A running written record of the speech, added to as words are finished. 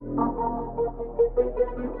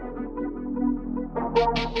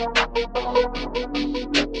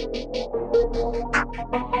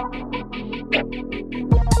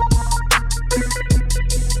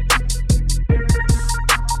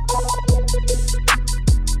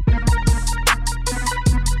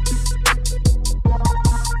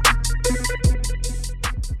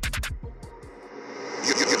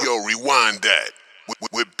Rewind that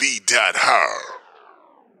with B.Her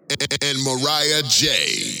and Mariah J.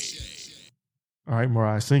 All right,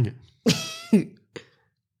 Mariah, sing it.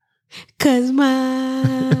 'Cause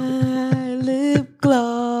my lip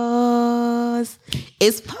gloss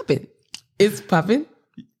is popping. It's popping.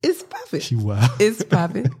 It's popping. She wild. It's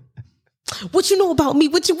popping. What you know about me?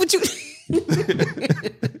 What you?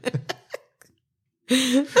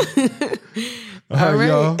 All right,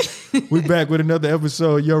 y'all. We back with another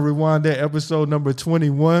episode. Yo, Rewind That, episode number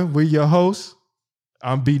 21. We your hosts.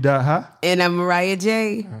 I'm B.Her. And I'm Mariah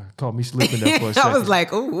J. Caught me slipping there for a second. I was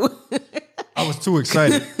like, ooh. I was too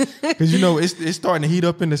excited. Because, it's starting to heat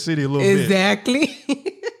up in the city a little bit. Exactly.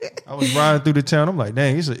 I was riding through the town. I'm like,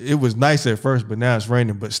 dang, it was nice at first, but now it's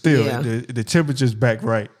raining. But still, the temperature's back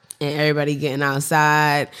right. And everybody getting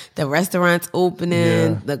outside. The restaurants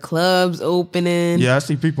opening. The clubs opening. Yeah, I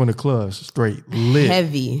see people in the clubs straight lit.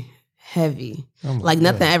 Heavy. Like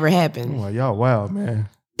nothing ever happened. I'm like, y'all wild, man.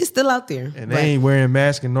 It's still out there. And they ain't wearing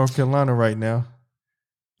masks in North Carolina right now.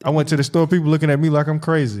 I went to the store, people looking at me like I'm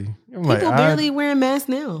crazy. I'm people barely wearing masks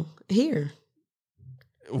now here.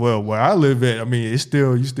 Well, where I live at, I mean, you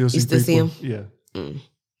still see people. See them? Yeah.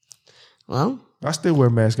 Well, I still wear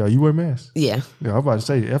masks out. You wear masks? Yeah. Yeah, I'm about to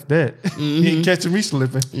say, F that. You ain't catching me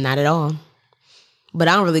slipping. Not at all. But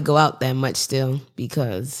I don't really go out that much still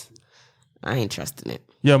because I ain't trusting it.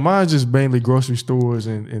 Yeah, mine's just mainly grocery stores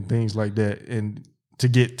and things like that, and to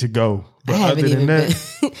get to go. But I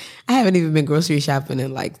haven't even been grocery shopping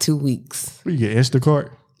in like 2 weeks. What, you get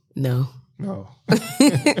Instacart? No.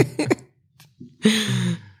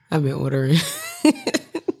 I've been ordering.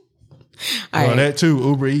 That too,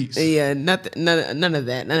 Uber Eats. Yeah, none of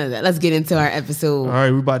that. Let's get into our episode. All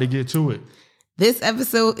right, we about to get to it. This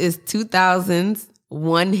episode is 2000's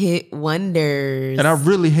one-hit wonders. And I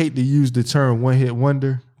really hate to use the term one-hit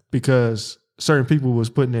wonder because certain people was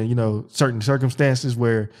putting in, certain circumstances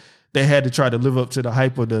where they had to try to live up to the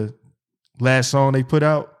hype of the last song they put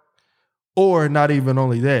out. Or not even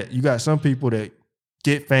only that. You got some people that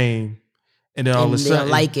get fame and then all of a sudden... they don't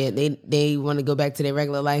like it. They want to go back to their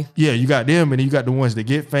regular life. Yeah, you got them and then you got the ones that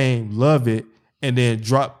get fame, love it, and then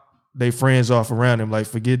drop their friends off around them, like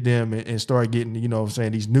forget them and start getting,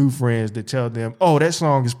 these new friends that tell them, oh, that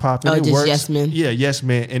song is popping. Oh, it just works. Yes Men. Yeah, Yes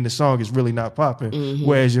Man, and the song is really not popping. Mm-hmm.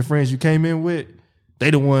 Whereas your friends you came in with, they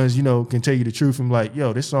the ones, can tell you the truth and like,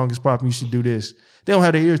 yo, this song is popping, you should do this. They don't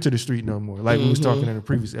have their ear to the street no more, like we was talking in the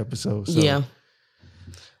previous episode. So yeah.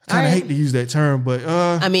 I kind of hate to use that term, but...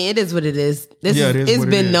 I mean, it is what it is. It's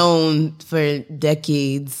been known for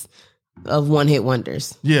decades of one-hit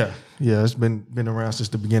wonders. Yeah, it's been around since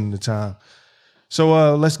the beginning of time.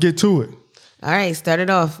 So let's get to it. All right, start it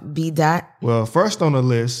off, B. Well, first on the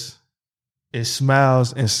list is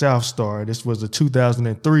Smiles and South Star. This was a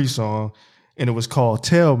 2003 song, and it was called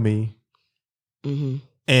Tell Me. Mm-hmm.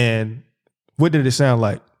 And what did it sound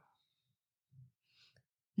like?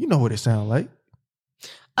 You know what it sounded like.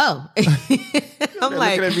 Oh, I'm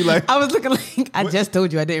like, I was looking like, I just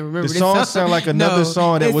told you I didn't remember the this song. Sound like another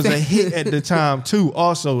song that was a hit at the time too.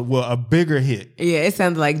 Also, a bigger hit. Yeah, it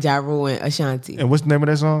sounded like Ja Rule and Ashanti. And what's the name of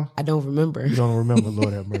that song? I don't remember. You don't remember?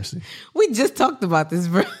 Lord have mercy. We just talked about this,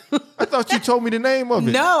 bro. I thought you told me the name of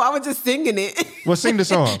it. No, I was just singing it. Well, sing the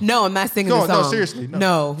song. No, I'm not singing the song. No, seriously.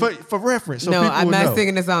 No. For reference. So no, people I'm would not know.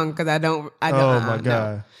 singing the song because I don't. Oh my God.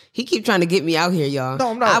 No. He keep trying to get me out here, y'all. No,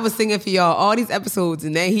 I'm not. I was singing for y'all all these episodes,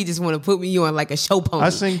 and then he just want to put me on like a show pony. I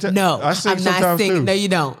sing. No, I sing I'm not singing. Too. No, you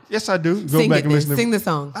don't. Yes, I do. Go sing back and listen. Sing the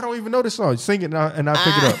song. I don't even know the song. Sing it and I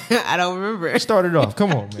pick it up. I don't remember it. Start it off.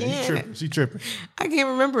 Come on, man. She tripping. I can't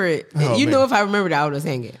remember it. Oh, you man. know, if I remembered it, I would have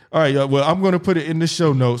sang it. All right, y'all. Well, I'm going to put it in the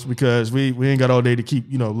show notes because we ain't got all day to keep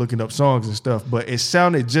looking up songs and stuff. But it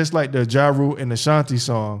sounded just like the Ja Rule and Ashanti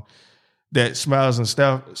song. That Smiles and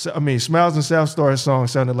South Star song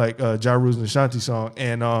sounded like Ja Rule's and Ashanti song.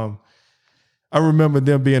 And I remember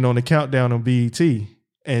them being on the countdown on BET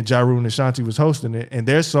and Ja Rule and Ashanti was hosting it. And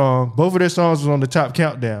both of their songs was on the top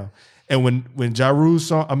countdown. And when Ja Rule's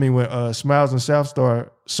song, when Smiles and South Star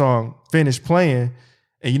song finished playing,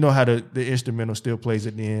 and you know how the instrumental still plays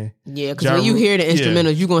at the end. Yeah, because when you hear the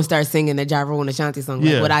instrumentals, you're going to start singing the Ja Rule and Ashanti song,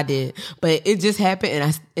 like what I did. But it just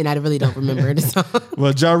happened, and I really don't remember the song.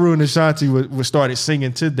 Well, Ja Rule and Ashanti started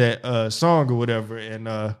singing to that song or whatever, and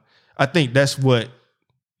I think that's what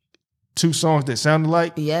two songs that sounded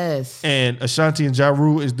like. Yes. And Ashanti and Ja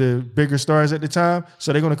Rule is the bigger stars at the time.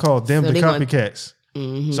 So they're going to call them the copycats.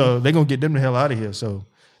 So they're going to get them the hell out of here. So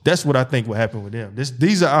that's what I think will happen with them.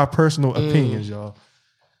 These are our personal opinions, y'all.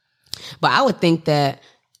 But I would think that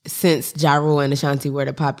since Ja Rule and Ashanti were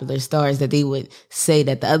the popular stars, that they would say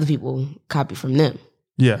that the other people copy from them.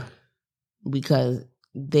 Yeah. Because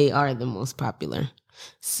they are the most popular.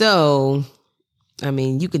 So, I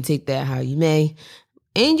mean, you can take that how you may.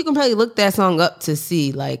 And you can probably look that song up to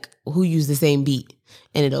see like who used the same beat,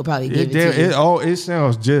 and it'll probably give it to you. It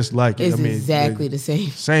sounds just like it. It's exactly the same.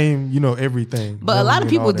 Same, everything. But a lot of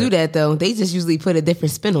people do that though. They just usually put a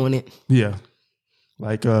different spin on it. Yeah,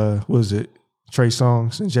 like what was it? Trey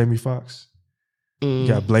Songz and Jamie Foxx. You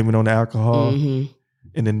got Blame It on the Alcohol, and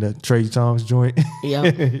then the Trey Songz joint.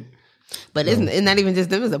 Yeah. But it's not even just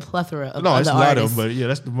them. It's a plethora of other it's a lot of them. But yeah,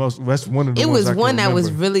 that's one of the. It ones was I one can that remember.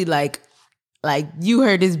 was really like you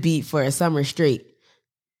heard this beat for a summer straight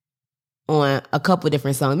on a couple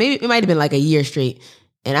different songs. Maybe it might have been like a year straight.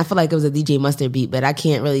 And I feel like it was a DJ Mustard beat, but I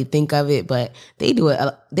can't really think of it. But they do it.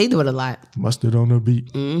 They do it a lot. Mustard on the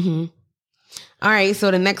beat. All right.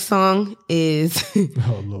 So the next song is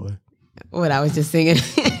oh Lord, what I was just singing.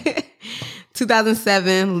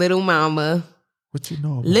 2007, Little Mama. What you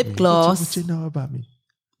know about Lip me? gloss. What you know about me?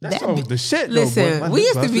 That That song was be- the shit. Listen, though, boy. we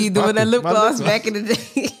used to be doing that lip gloss back in the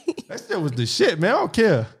day. That shit was the shit, man. I don't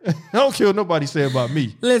care. I don't care what nobody say about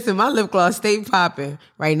me. Listen, my lip gloss stay popping.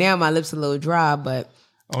 Right now, my lips a little dry, but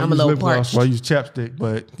I'm a little parched. I use chapstick,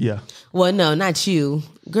 but yeah. Well, no, not you.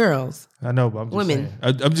 Girls. I know, but I'm just Women.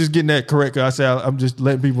 saying. I'm just getting that correct. I say I'm just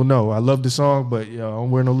letting people know. I love the song, but I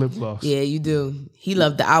don't wear no lip gloss. Yeah, you do. He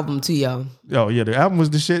loved the album too, y'all. Oh yeah, the album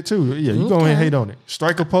was the shit too. Yeah, you go ahead and hate on it.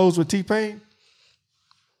 Strike a pose with T-Pain.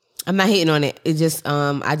 I'm not hating on it. It just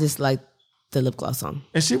I just like the lip gloss song.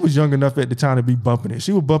 And she was young enough at the time to be bumping it.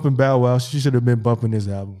 She was bumping Bow Wow. She should have been bumping this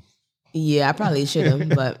album. Yeah, I probably should have,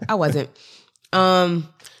 but I wasn't.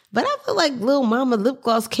 But I feel like Lil Mama lip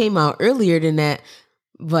gloss came out earlier than that,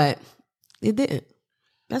 but it didn't.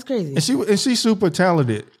 That's crazy. And she's super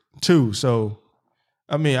talented too. So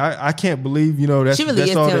I mean, I can't believe that's She really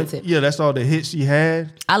that's is all talented. that's all the hits she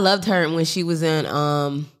had. I loved her when she was in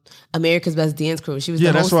America's Best Dance Crew. She was Yeah,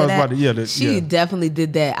 the that's host what of I was that. about to. She definitely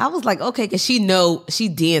did that. I was like, okay, because she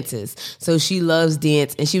dances, so she loves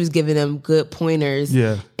dance, and she was giving them good pointers.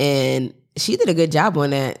 Yeah, and she did a good job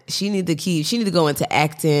on that. She need to go into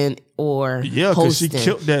acting or because she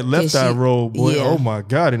killed that Left Eye role, boy. Yeah. Oh my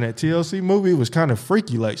God! In that TLC movie, it was kind of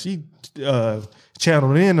freaky. Like she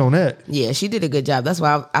channeled in on that. Yeah, she did a good job. That's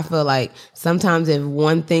why I feel like sometimes if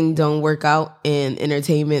one thing don't work out in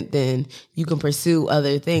entertainment, then you can pursue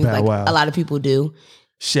other things. Bow Wow. A lot of people do.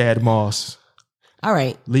 Shad Moss. All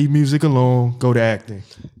right. Leave music alone. Go to acting.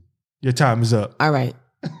 Your time is up. All right.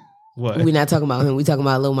 What? We're not talking about him. We talking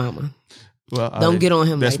about Lil Mama. Well, Don't get on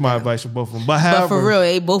him. That's like my that. advice for both of them. But for real,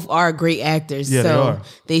 they both are great actors. Yeah, they so are.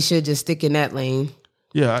 they should just stick in that lane.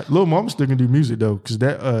 Yeah, Lil Mama still can do music though, because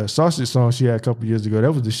that Sausage song she had a couple years ago,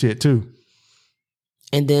 that was the shit too.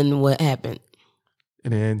 And then what happened?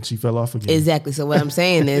 And then she fell off again. Exactly. So what I'm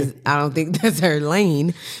saying is, I don't think that's her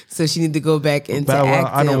lane. So she need to go back into Bow Wow, I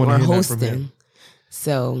acting don't wanna or hear that from hosting. him.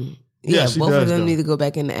 So Yeah, yeah, she both does, of them though. need to go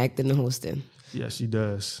back into acting and hosting. Yeah, she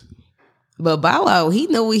does. But Bow Wow, he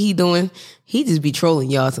know what he doing. He just be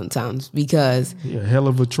trolling y'all sometimes because Yeah, hell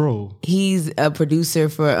of a troll. he's a producer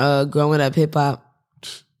for Growing Up Hip Hop.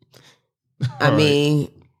 I mean,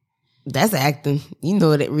 that's acting. You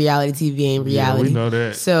know that reality TV ain't reality. Yeah, we know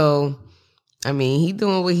that. So, I mean, he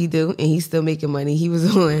doing what he do, and he's still making money. He was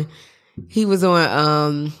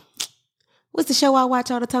on what's the show I watch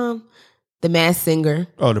all the time? The Masked Singer.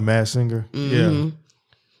 Oh, the Masked Singer. Yeah. And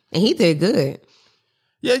he did good.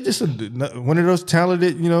 Yeah, just one of those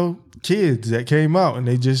talented, kids that came out, and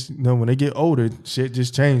they just, when they get older, shit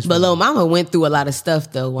just changed. But Lil Mama went through a lot of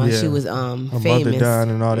stuff though while she was her famous. mother dying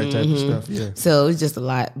and all that type of stuff. Yeah, So it's just a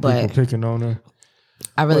lot. But people picking on her.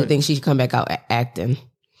 I really think she should come back out acting.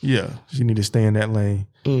 Yeah, she need to stay in that lane.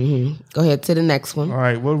 Go ahead to the next one. All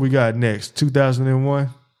right, what do we got next?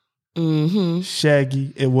 2001.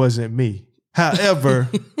 Shaggy, It Wasn't Me. However,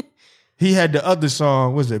 he had the other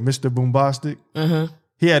song. Was it Mr. Boombastic?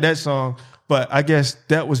 He had that song, but I guess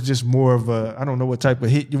that was just more of a, I don't know what type of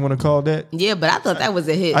hit you want to call that. Yeah, but I thought that was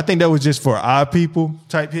a hit. I think that was just for our people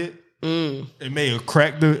type hit. It may have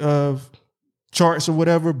cracked the charts or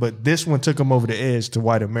whatever, but this one took him over the edge to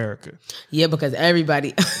white America. Yeah, because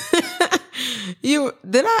everybody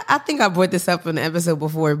I think I brought this up in the episode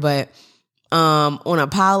before, but on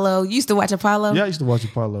Apollo, you used to watch Apollo? Yeah, I used to watch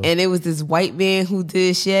Apollo. And it was this white man who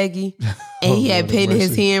did Shaggy, and he had Lord have painted his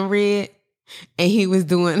mercy. hand red, and he was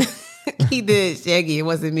doing He did Shaggy. It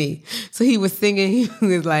wasn't me. So he was singing. He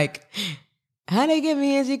was like, how they get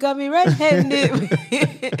me and she got me red-handed.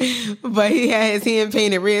 But he had his hand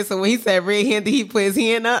painted red. So when he said red-handed, he put his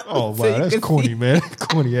hand up. Oh, wow. so That's corny, man.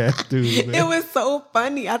 Corny ass dude, man. It was so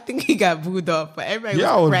funny. I think he got booed off. But everybody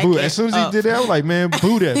Yeah, I was cracking booed. As soon as he up. did that, I was like, man,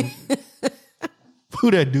 boo that.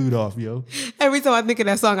 Boo that dude off, yo. Every time I think of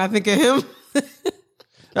that song, I think of him.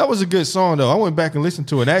 That was a good song, though. I went back and listened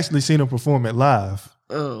to it. I actually seen him perform it live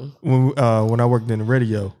when I worked in the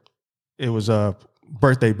radio. It was a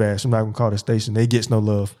birthday bash. I'm not going to call the station. They gets no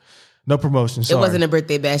love. No promotion. Sorry. It wasn't a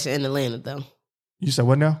birthday bash in Atlanta, though. You said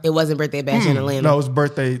what now? It wasn't birthday bash in Atlanta. No, it was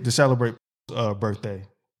birthday to celebrate birthday.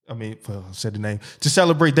 I mean, I said the name. To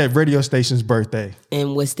celebrate that radio station's birthday.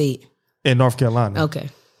 In what state? In North Carolina. Okay.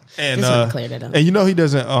 And Just want to clear that up. And you know he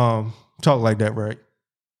doesn't talk like that, right?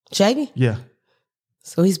 Shaggy? Yeah.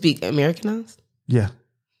 So he speak Americanized? Yeah.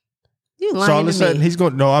 You lying So all of a to sudden me. he's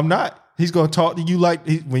going, no, I'm not. He's going to talk to you like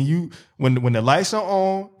when the lights are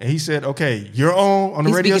on and he said, okay, you're on the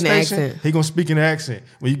He's radio speaking the station. accent. He going to speak in the accent.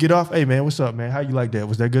 When you get off, hey man, what's up, man? How you like that?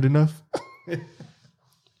 Was that good enough?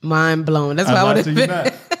 Mind blown. That's what I I would lied have to you been.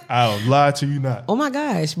 not. I'll lie to you not. Oh my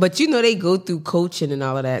gosh. But you know they go through coaching and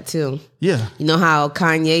all of that too. Yeah. You know how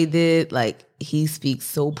Kanye did? Like he speaks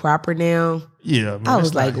so proper now. Yeah, man. I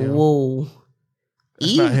was that's not like, him. whoa.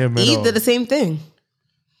 That's not him at all. Eve did the same thing.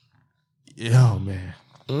 Yeah, oh, man.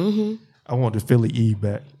 Mm-hmm. I want the Philly E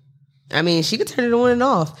back. I mean, she could turn it on and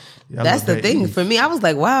off. Yeah, I That's love the that thing. Eve. For me, I was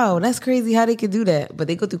like, wow, that's crazy how they could do that. But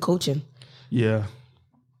they go through coaching. Yeah.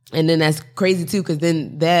 And then that's crazy too, because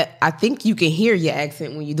then that I think you can hear your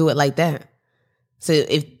accent when you do it like that. So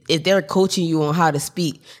if they're coaching you on how to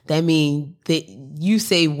speak, that means that you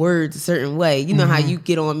say words a certain way. You know how you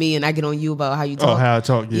get on me and I get on you about how you talk. Oh, how I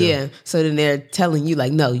talk, yeah. So then they're telling you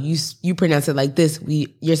like, no, you pronounce it like this.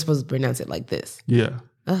 You're supposed to pronounce it like this. Yeah.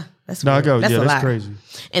 That's No, I weird. go, That's yeah, a that's lot. crazy.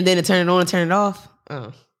 And then to turn it on and turn it off.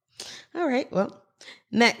 Oh, all right. Well,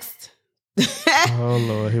 next. Oh,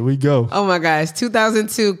 Lord, here we go. Oh my gosh,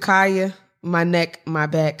 2002, Kaya, My Neck, My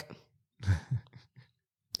Back.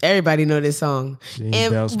 Everybody know this song. She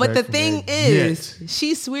ain't bounced But back the from thing that is, yet.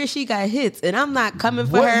 she swears she got hits, and I'm not coming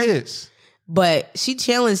for What her. hits? But she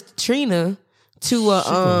challenged Trina to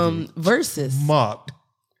a versus. Mocked.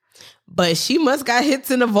 But she must got hits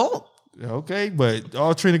in the vault. Okay, but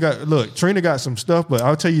all Trina got some stuff, but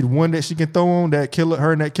I'll tell you the one that she can throw on that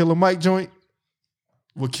her and that Killer Mike joint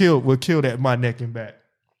will kill that My Neck and Back.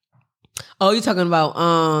 Oh, you're talking about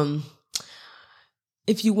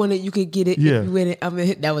if you want it, you could get it. Yeah. If you win it, I'm gonna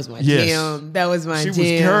hit. That was my Yes. jam. That was my She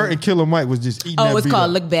jam. was her and Killer Mike was just eating that Oh, it's beat called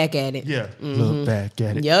up. Look Back at It. Yeah, look back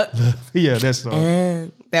at it. Yep. Yeah, that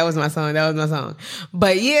song. That was my song.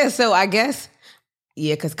 But yeah, so I guess,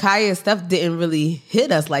 yeah, because Kaya's stuff didn't really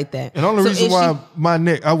hit us like that. And the only So reason if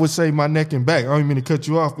why I would say My Neck and Back, I don't even mean to cut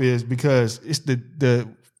you off, is because it's the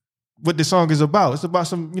what the song is about. It's about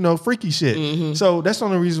some, freaky shit. Mm-hmm. So that's the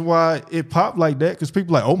only reason why it popped like that, because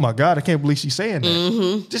people like, oh my God, I can't believe she's saying that.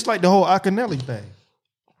 Mm-hmm. Just like the whole Akinelli thing.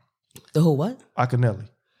 The whole what? Akinelli.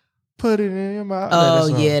 Put it in your mouth. Oh,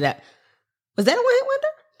 That song. yeah. That was that a one-hit wonder?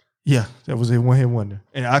 Yeah, that was a one-hit wonder.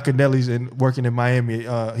 And Akinelli's working in Miami.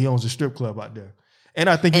 He owns a strip club out there. And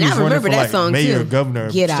I think he And was I running remember for that like song, mayor, too. governor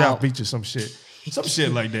of Get South Out. Beach or some shit. Some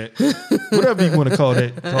shit like that. Whatever you want to call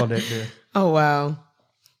that there. Oh, wow.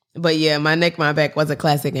 But yeah, My Neck, My Back was a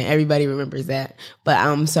classic, and everybody remembers that. But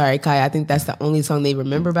I'm sorry, Kaya, I think that's the only song they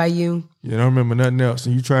remember by you. You don't remember nothing else.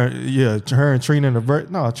 And you try, her and Trina in the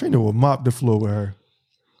no, Trina will mop the floor with her.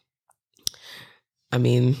 I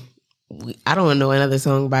mean, I don't know another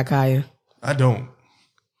song by Kaya. I don't.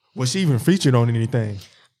 Was she even featured on anything?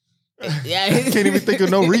 Yeah. I can't even think of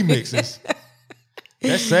no remixes.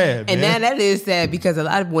 That's sad, And man. now that is sad because a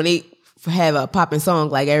lot of when they have a popping song,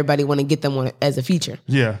 like everybody want to get them on as a feature.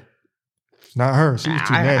 Yeah. Not her. She was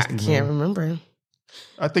too nasty, I can't man. remember.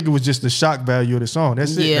 I think it was just the shock value of the song.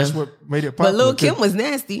 That's it. Yeah. That's what made it popular. But Lil Kim was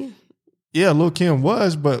nasty. Yeah, Lil Kim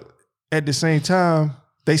was, but at the same time,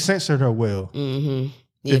 they censored her well. Mm-hmm.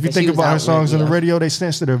 Yeah, if you 'cause think she was about her out songs with- on the radio, they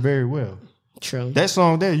censored her very well. True. That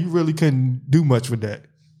song there, you really couldn't do much with that.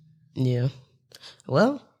 Yeah.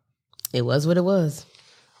 Well, it was what it was.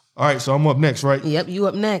 All right, so I'm up next, right? Yep, you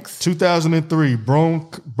up next. 2003,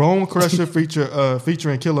 Bone Crusher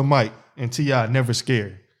featuring Killer Mike and T.I., Never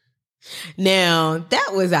Scared. Now, that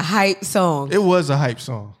was a hype song. It was a hype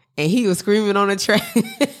song. And he was screaming on the track.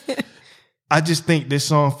 I just think this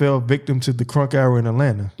song fell victim to the crunk hour in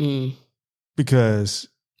Atlanta. Because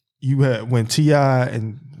you had, when T.I.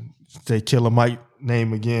 and say Killer Mike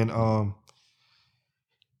name again,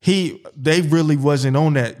 they really wasn't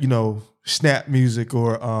on that, snap music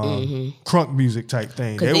or crunk music type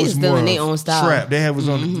thing. 'Cause They they was still more in their of own style. trap. They was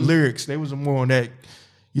on the lyrics. They was more on that,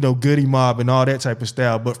 Goody Mob and all that type of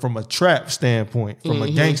style, but from a trap standpoint, from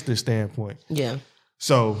a gangster standpoint. Yeah.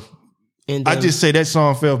 So And I just say that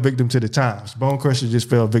song fell victim to the times. Bone Crusher just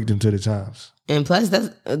fell victim to the times. And plus,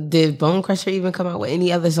 did Bone Crusher even come out with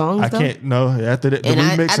any other songs? I can't know after the And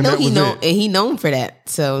remix I and know that was it. and he known for that.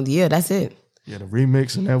 So yeah, that's it. Yeah, the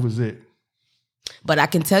remix and that was it. But I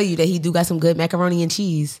can tell you that he do got some good macaroni and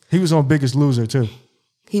cheese. He was on Biggest Loser too.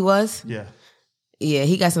 He was? Yeah. Yeah,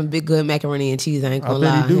 he got some big good macaroni and cheese. I ain't gonna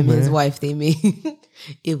bet he lie. do, Him and his man. wife, they made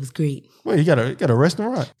it was great. Wait, he got a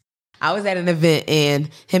restaurant. I was at an event and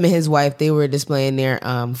him and his wife, they were displaying their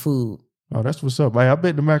food. Oh, that's what's up. I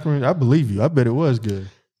bet the macaroni. I believe you. I bet it was good.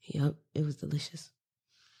 Yep, it was delicious.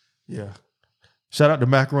 Yeah. Shout out to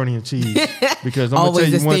macaroni and cheese because I'm gonna Always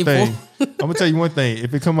tell you a one staple. thing. I'm gonna tell you one thing.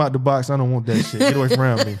 If it come out the box, I don't want that shit. Get away from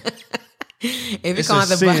around me. If it It's come a out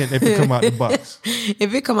the sin box, if it come out the box.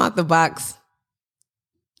 if it come out the box,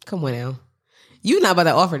 come on now. You not about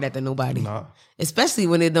to offer that to nobody. Nah. Especially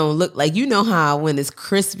when it don't look like, you know how when it's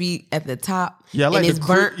crispy at the top Yeah, I like and it's the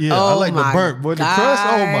burnt. Yeah, oh I like the my burnt. But the crust,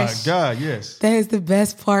 oh my gosh. God, yes. That is the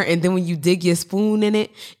best part. And then when you dig your spoon in it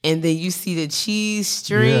and then you see the cheese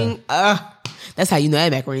string, that's how you know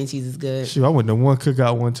that macaroni and cheese is good. Shoot, I went to one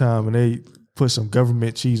cookout one time and they put some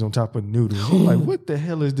government cheese on top of noodles. I'm like, what the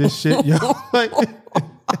hell is this shit, yo? Like,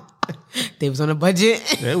 They was on a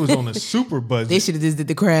budget. it was on a super budget. They should have just did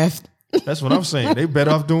the craft. That's what I'm saying. They better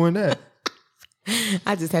off doing that.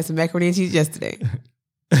 I just had some macaroni and cheese yesterday.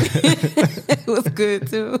 It was good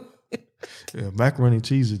too. Yeah, macaroni and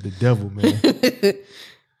cheese is the devil, man.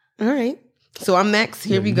 All right. So I'm next.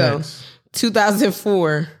 Here Yeah, we go. next.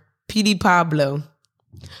 2004, PD Pablo.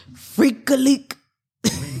 Freak-a-leak.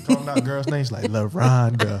 You calling out girls' names like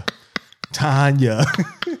LaRonda, Tanya.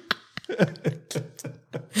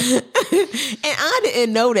 And I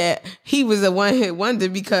didn't know that he was a one-hit wonder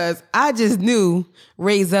because I just knew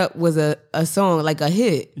Raise Up was a song, like a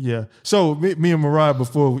hit. Yeah. So me and Mariah,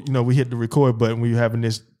 before we hit the record button, we were having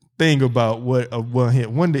this thing about what a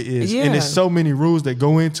one-hit wonder is. Yeah. And there's so many rules that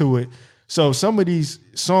go into it. So some of these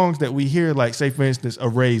songs that we hear, like say for instance, a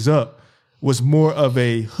Raise Up, was more of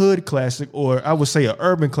a hood classic, or I would say an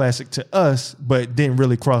urban classic to us, but didn't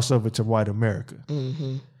really cross over to white America.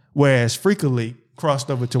 Mm-hmm. Whereas Freak-a-Leak crossed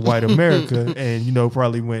over to white America and,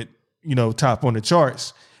 probably went, top on the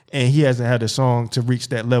charts. And he hasn't had a song to reach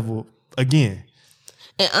that level again.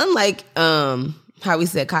 And unlike how we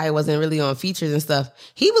said Kaya wasn't really on features and stuff,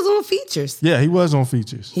 he was on features. Yeah, he was on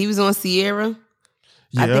features. He was on Sierra.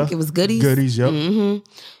 Yeah. I think it was Goodies. Goodies, yep.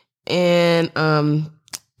 Mm-hmm. And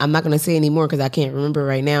I'm not going to say anymore because I can't remember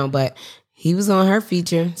right now, but he was on her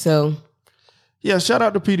feature. So Yeah, shout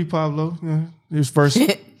out to Petey Pablo. Yeah, his first,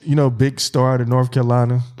 big star out of North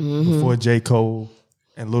Carolina before J. Cole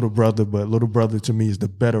and Little Brother. But Little Brother to me is the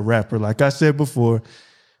better rapper. Like I said before,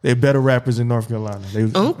 they're better rappers in North Carolina. They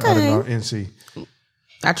out of NC.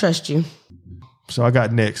 I trust you. So I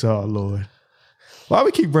got next. Oh Lord, why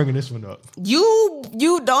we keep bringing this one up? You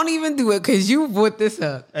don't even do it because you brought this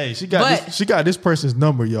up. Hey, she got this person's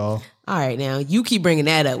number, y'all. All right, now you keep bringing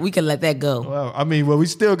that up. We can let that go. Well, we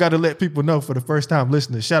still got to let people know for the first time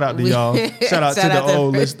listeners. Shout out to y'all. Shout out to the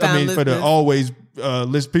old list. For the always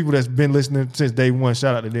people that's been listening since day one.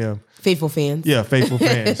 Shout out to them. Faithful fans. Yeah, faithful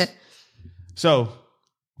fans. So,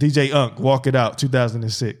 DJ Unk, Walk It Out,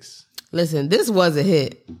 2006. Listen, this was a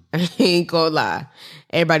hit. I ain't gonna lie.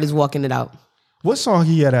 Everybody's walking it out. What song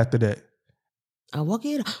he had after that? I walk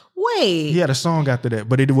it out. Wait. He had a song after that,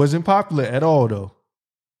 but it wasn't popular at all, though.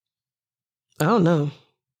 I don't know.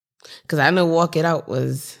 Because I know Walk It Out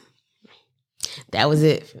that was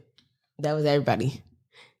it. That was everybody.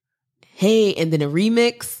 Hey, and then a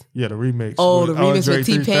remix. Yeah, the remix. Oh, the remix with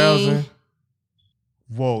T-Pain. 3000.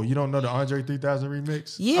 Whoa, you don't know the Andre 3000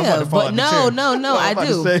 remix? Yeah, but no, I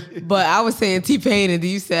do. But But I was saying T-Pain and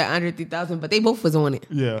you said Andre 3000, but they both was on it.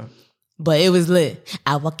 yeah. But it was lit.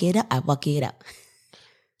 I walk it out. I walk it out.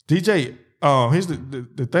 DJ, here's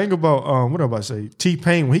the thing about what am I about to say?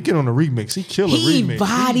 T-Pain, when he get on a remix, he kill a remix. He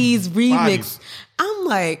bodies remix. bodies. I'm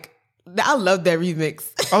like, I love that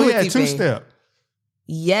remix. Oh, with yeah, T-Pain. two-step.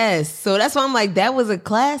 Yes. So that's why I'm like, that was a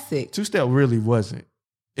classic. Two-step really wasn't.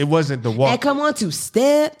 It wasn't the walk. And come on,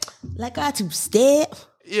 two-step. Like I two-step.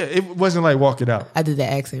 Yeah, it wasn't like Walk It Out. I did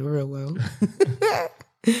that accent real well.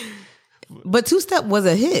 But two-step was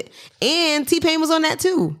a hit. And T-Pain was on that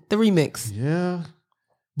too, the remix. Yeah.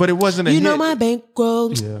 But it wasn't a You hit. know my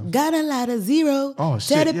bankroll. Yeah. Got a lot of zero. Oh,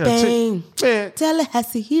 shit. Tell the Yeah, bang. Man,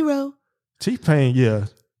 Tallahassee hero. T-Pain, yeah.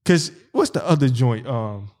 Because what's the other joint?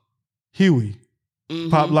 Huey.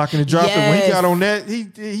 Pop, Lock, and Drop It. When he Yes. got on that,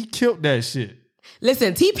 he killed that shit.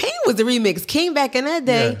 Listen, T-Pain was the remix. Came back in that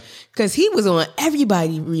day Yeah. because he was on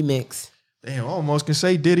everybody remix. Damn, I almost can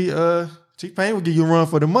say Diddy, T-Pain would give you a run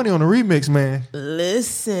for the money on the remix, man.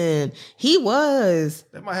 Listen, he was.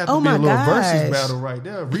 That might have to be a little versus battle right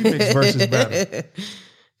there. Remix versus battle.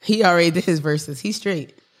 He already did his verses. He's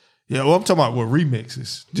straight. Yeah, well, I'm talking about with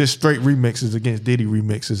remixes. Just straight remixes against Diddy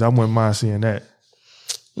remixes. I wouldn't mind seeing that.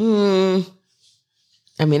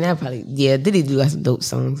 I mean, that probably, Diddy do got some dope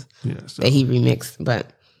songs Yeah, so. that he remixed. But,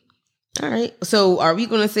 all right. So, are we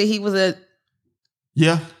going to say he was a...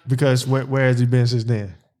 Yeah, because where has he been since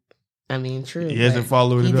then? I mean, true. He hasn't but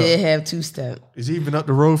followed it He up. did have two-step. Is he even up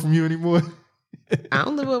the road from you anymore? I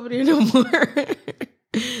don't live over there no more.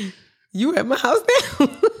 You at my house now?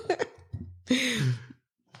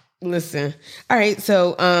 Listen. All right.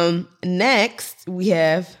 So next we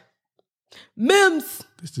have Mims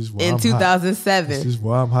This is why in I'm 2007. Hot. This is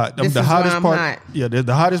why I'm hot. This The is hottest why I'm part. hot. Yeah,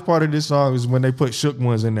 the hottest part of this song is when they put Shook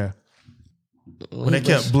Ones in there. When they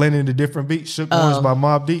kept blending the different beats, Shook Ones by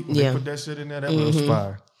Mobb Deep. When yeah. they put that shit in there, that was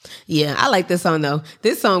fire. Yeah, I like this song though.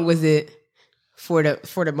 This song was it for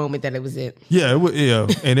the moment that it was it. Yeah,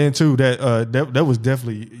 and then too that was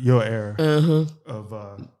definitely your era of.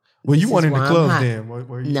 Well, you This weren't is in the why I'm clubs hot. then.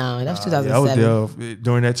 No, that was Yeah, I 2007. was there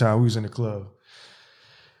during that time. We was in the club.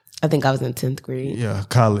 I think I was in 10th grade. Yeah,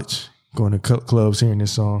 college, going to clubs, hearing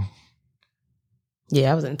this song.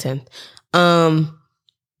 Yeah, I was in 10th.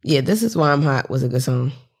 Yeah, This Is Why I'm Hot was a good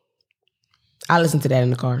song. I listened to that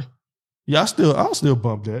in the car. Yeah, I'll still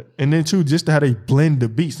bump that. And then too, just how they blend the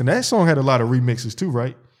beats. And that song had a lot of remixes too,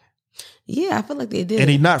 right? Yeah, I feel like they did. And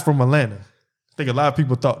he's not from Atlanta. I think a lot of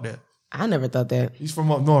people thought that. I never thought that. He's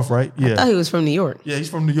from up north, right? I thought Yeah. he was from New York. Yeah, he's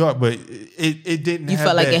from New York, but it didn't You have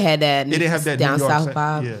felt like that- it had that It didn't have that down New York south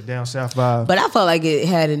sa- vibe. Yeah, down south vibe. But I felt like it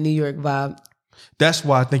had a New York vibe That's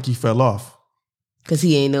why I think he fell off. because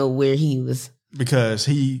he ain't know where he was. Because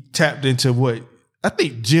he tapped into what I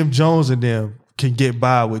think Jim Jones and them can get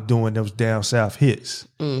by with doing those down south hits.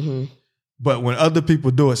 Mm-hmm. But when other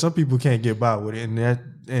people do it, some people can't get by with it,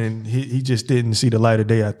 and he just didn't see the light of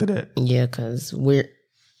day after that. Yeah, because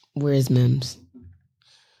where's Mims?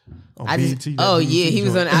 On I BET, just, that oh BET yeah, he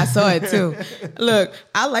was on. joint. I saw it too. Look,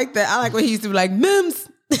 I like that. I like when he used to be like Mims.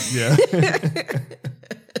 Yeah.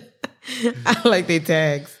 I like their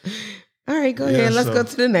tags. All right, go Yeah, ahead. Let's so- go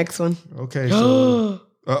to the next one. Okay, so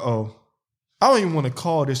I don't even want to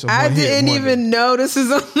call this a I one-hit didn't wonder. even know this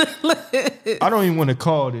was on the list. I don't even want to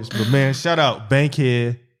call this, but man, shout out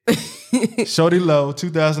Bankhead, Shorty Low,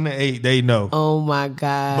 2008. They know, Oh my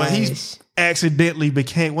gosh. but he's accidentally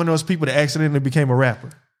became one of those people that accidentally became a rapper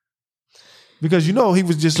because he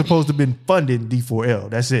was just supposed to have been funding D4L.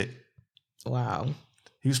 That's it. wow.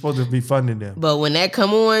 He was supposed to be funding them. But when that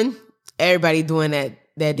come on, everybody doing that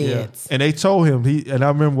dance. And they told him and I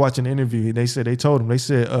remember watching the interview. They said that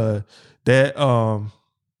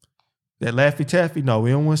Laffy Taffy, no,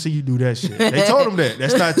 we don't want to see you do that shit. They told him that.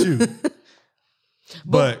 That's not you.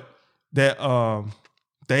 But that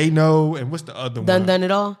They Know, and what's the other one? Done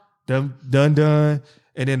it all. Done.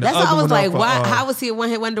 And then the That's other why I was one like, off of, why? How was he a one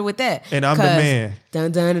hit wonder with that? And I'm the 'Cause Man.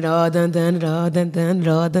 Done it all. Done it all. Done it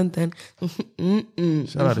all. Done.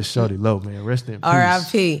 Shout out to Shorty Low, man. Rest in peace.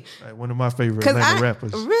 R.I.P. Like, one of my favorite Because Atlanta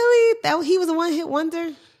rappers. really that he was a one hit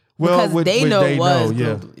wonder. Well, Because with They Know was yeah.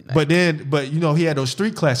 globally, like- But he had those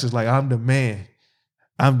street classes like I'm the man.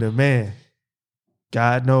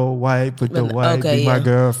 God know white, but the white Okay, be yeah. my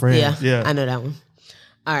girlfriend. Yeah, I know that one.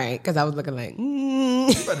 All right, because I was looking like,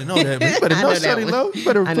 You better know that. Man. You better I know know that Shorty one. Low. You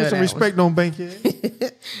better I know put some that respect on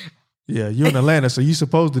Bankhead. Yeah, you're in Atlanta, so you're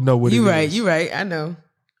supposed to know what You it right, is. you right. I know.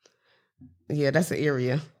 Yeah, that's an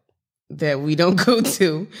area that we don't go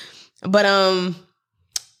to. But all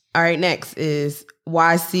right, next is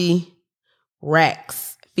YC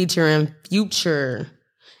Rex featuring Future.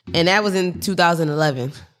 And that was in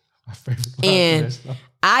 2011. My favorite part of And that song.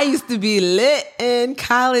 I used to be lit in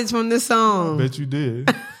college from this song. Bet you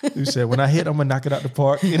did. You said, when I hit, I'm going to knock it out the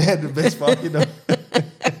park. It had the best part,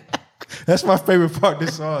 That's my favorite part of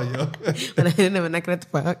this song, yo. When I didn't knock it at the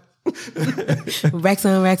park. Racks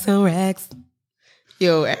on racks on racks.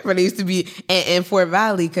 Yo, everybody used to be in Fort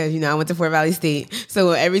Valley because, I went to Fort Valley State.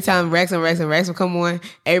 So every time racks on racks on racks would come on,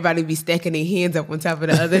 everybody would be stacking their hands up on top of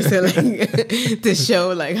the other to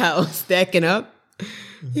show like how it was stacking up.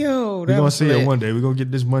 Yo, We're that going to was see lit. it one day. We're going to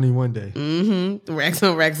get this money one day. Racks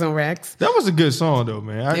on racks on racks. That was a good song, though,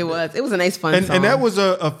 man. It was a nice fun And, song. and that was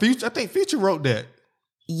a Future. I think Future wrote that.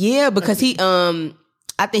 Yeah, because he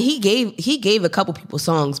I think he gave a couple people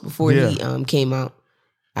songs before he came out.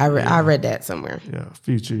 I read that somewhere. Yeah,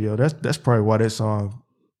 Future, yo. That's probably why that song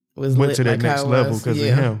Was went lit to that like how next it level was. because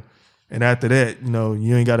Yeah. of him. And after that,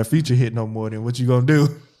 you ain't got a feature hit no more. Then what you gonna do?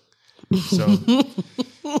 So,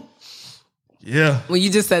 yeah. When you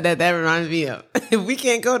just said that, that reminds me of if we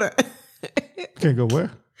can't go to Can't go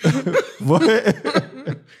where? What?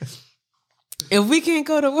 if we can't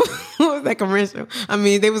go to what was that commercial? I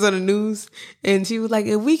mean, they was on the news and she was like,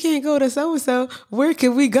 if we can't go to so and so, where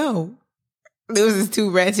can we go? There was these two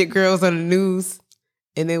ratchet girls on the news.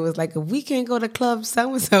 And it was like, if we can't go to club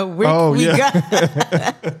so and so, where can we go?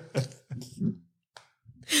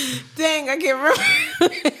 Dang, I can't remember.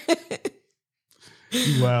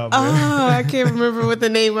 Wow, man. Oh, I can't remember what the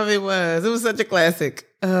name of it was. It was such a classic.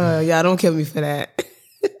 Y'all don't kill me for that.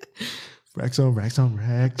 Racks on racks on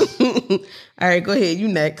racks. All right, go ahead. You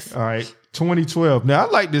next. All right, 2012. Now I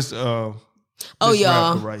like this. Oh, this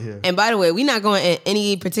y'all. rapper right here. And by the way, we're not going in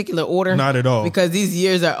any particular order. Not at all. Because these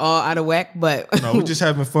years are all out of whack. But No, we're just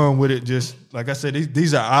having fun with it. Just like I said,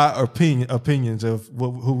 these are our opinions of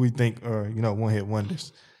who we think are one hit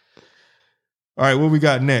wonders. All right, what we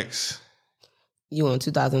got next? You on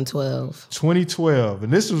 2012. 2012,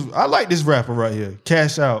 and I like this rapper right here.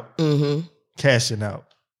 Cash Out, Mm-hmm. Cashing Out.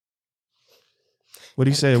 What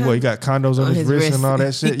he said? What he got condos on his wrist and all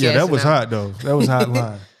that shit. He Yeah, that was cashing out. hot though. That was a hot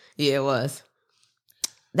line. Yeah, it was.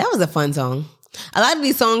 That was a fun song. A lot of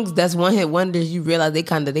these songs that's one hit wonders, you realize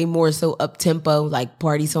they more so up tempo, like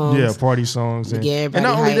party songs. Yeah, party songs. And, Yeah, and everybody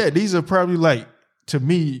not only hype. that, these are probably like, to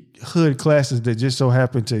me, hood classes that just so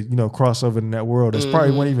happen to, cross over in that world. That's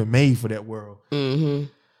probably weren't even made for that world. Mm-hmm.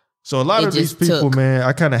 So a lot It of these just people, took. man,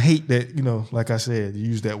 I kind of hate that, like I said, you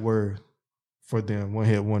use that word for them, one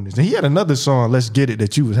hit wonders. And he had another song, Let's Get It,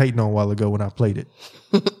 that you was hating on a while ago when I played it.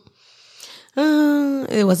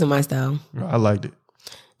 It wasn't my style. I liked it.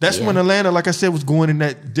 That's when Atlanta, like I said, was going in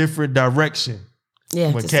that different direction. Yeah,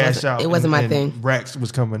 When just Cash wasn't- Out It wasn't my and thing. Rax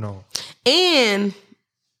was coming on. And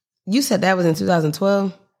you said that was in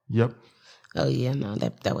 2012. Yep. Oh yeah, no,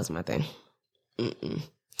 that was my thing. Mm-mm.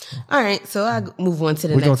 All right, so I move on to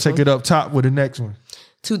the We're next going to take one. it up top with the next one.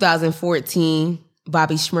 2014,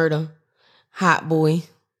 Bobby Shmurda, Hot Boy.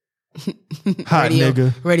 Hot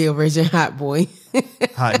nigga. Radio version, Hot Boy.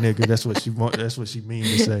 Hot nigga. That's what she want. That's what she mean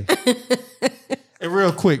to say. And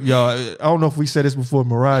real quick, y'all, I don't know if we said this before.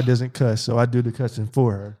 Mariah doesn't cuss, so I do the cussing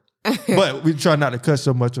for her. But we try not to cuss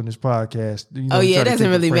so much on this podcast. Oh we yeah, try it to doesn't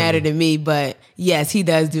keep really matter friendly. to me, but yes, he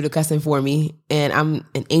does do the cussing for me, and I'm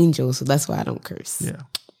an angel, so that's why I don't curse. Yeah.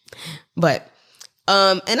 But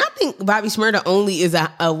and I think Bobby Shmurda only is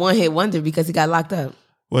a one hit wonder because he got locked up.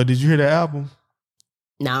 Well, did you hear the album?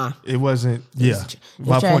 Nah, It wasn't. Yeah.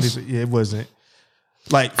 My trash. point is, it wasn't.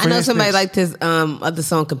 Like, for I know somebody instance, liked his other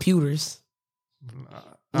song, Computers.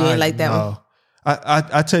 You ain't like that one?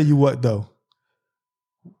 I tell you what though.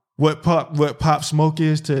 What Pop Smoke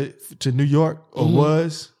is to New York or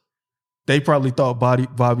was, they probably thought Bobby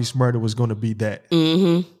Shmurda was going to be that.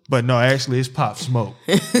 Mm-hmm. But no, actually it's Pop Smoke.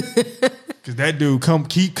 Because that dude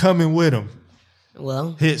keep coming with him.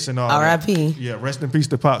 Well, Hits and all that. R.I.P. Yeah, rest in peace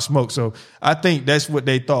to Pop Smoke. So I think that's what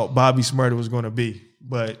they thought Bobby Shmurda was going to be.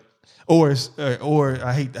 But or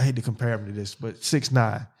I hate to compare him to this, but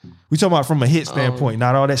 6ix9ine. We talking about from a hit standpoint,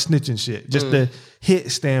 not all that snitching shit. Just the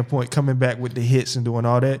hit standpoint, coming back with the hits and doing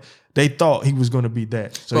all that. They thought he was going to be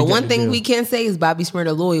that. So But he got one the thing deal. we can say is Bobby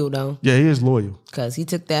Shmurda loyal though, Yeah, he is loyal. because he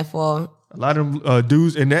took that fall. A lot of them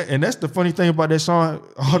dudes, and that's the funny thing about that song.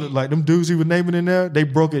 All like them dudes he was naming in there, they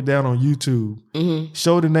broke it down on YouTube.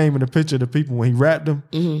 Showed the name and the picture of the people when he rapped them.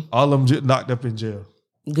 All of them just locked up in jail.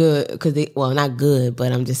 Good, because not good,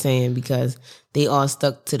 but I'm just saying because they all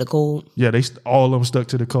stuck to the code. Yeah, all of them stuck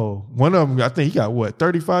to the code. One of them, I think he got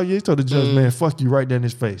 35 years. Told the judge, man, fuck you right there in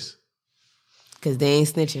his face. Because they ain't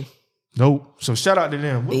snitching. Nope. So shout out to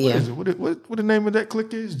them. What Yeah. is it? What the name of that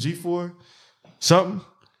clique is? G4 something.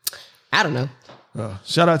 I don't know.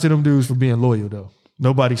 Shout out to them dudes for being loyal though.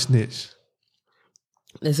 Nobody snitched.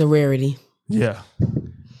 It's a rarity. Yeah.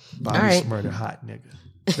 Bobby All right. Shmurda, hot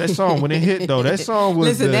nigga. That song when it hit though, that song was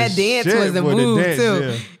Listen, the that dance shit was the with move dance, too.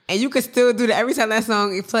 yeah. And you could still do that. Every time that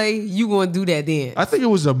song play, you gonna do that dance. I think it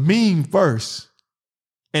was a meme first,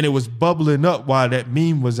 and it was bubbling up while that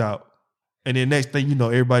meme was out. And then next thing you know,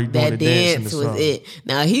 everybody doing That the dance in the dance was song. it.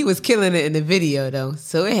 Now he was killing it in the video though,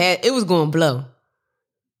 so it was going to blow.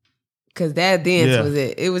 Cause that dance Yeah. was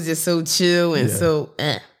it. It was just so chill and Yeah. so,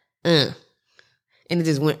 and it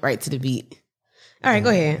just went right to the beat. All right, go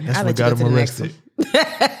ahead. That's I'll what let you got go to him the next arrested.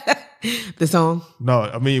 one. The song. No,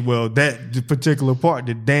 I mean, well, that particular part,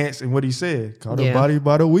 the dance and what he said, caught her Yeah. body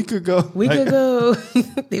about a week ago. We could go.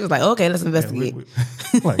 He was like, okay, let's investigate.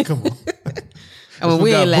 Like, come on. I mean,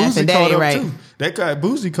 we Guy ain't laughing. Boosie That caught ain't up, right. too. That guy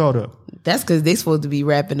Boosie caught up. That's because they supposed to be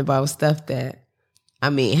rapping about stuff that I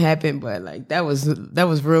mean, it happened, but like that was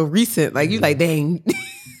real recent. Like you like, dang,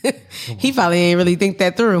 he probably ain't really think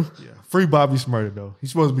that through. Yeah. Free Bobby Shmurda though. He's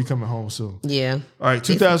supposed to be coming home soon. Yeah. All right,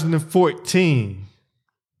 2014.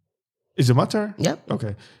 Is it my turn? Yep.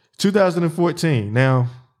 Okay. 2014. Now,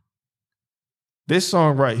 this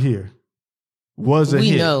song right here was a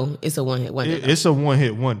hit. We know it's a one-hit wonder. It's a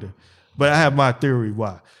one-hit wonder. But I have my theory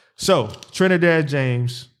why. So, Trinidad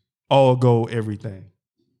James, All Gold Everything.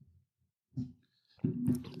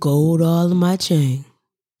 Gold all in my chain.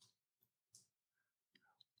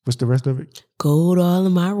 What's the rest of it? Gold all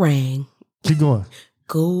in my ring. Keep going.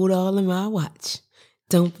 Gold all in my watch.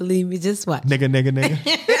 Don't believe me, just watch. Nigga.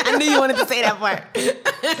 I knew you wanted to say that part.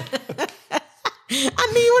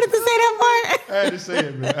 I knew you wanted to say that part. I had to say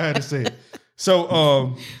it, man. I had to say it.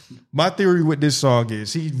 So, my theory with this song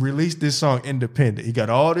is he released this song independent. He got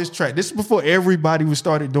all this track. This is before everybody was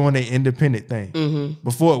started doing their independent thing. Mm-hmm.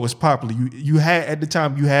 Before it was popular. You had at the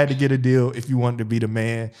time you had to get a deal if you wanted to be the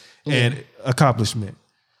man and accomplishment.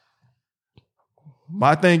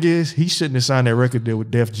 My thing is he shouldn't have signed that record deal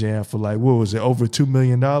with Def Jam for like, what was it, over $2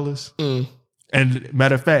 million? And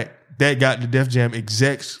matter of fact, that got the Def Jam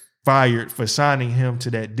execs fired for signing him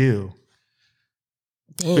to that deal.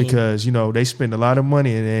 Dang. Because, you know, they spent a lot of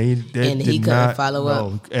money and he couldn't not follow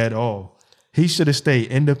up at all. He should have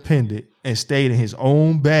stayed independent and stayed in his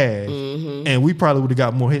own bag. Mm-hmm. And we probably would have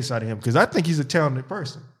got more hits out of him because I think he's a talented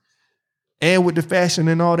person. And with the fashion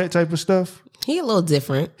and all that type of stuff. He a little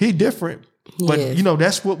different. He different. But, you know,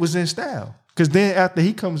 that's what was in style. Because then after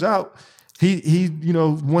he comes out, he you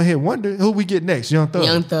know, one hit wonder. Who we get next? Young Thug.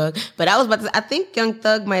 Young Thug. But I was about to. I think Young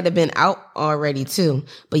Thug might have been out already too.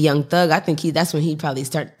 But Young Thug, I think that's when he probably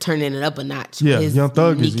start turning it up a notch. Yeah, Young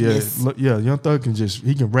Thug is Young Thug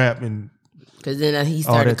he can rap and. Because then he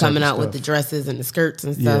started coming out with the dresses and the skirts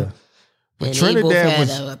and stuff. Yeah. But and Trinidad was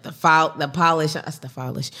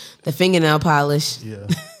the fingernail polish. Yeah.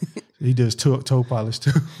 He does toe polish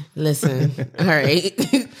too. Listen, all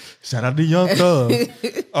right. Shout out to Young Thug.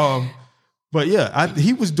 But yeah,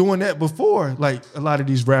 he was doing that before. Like a lot of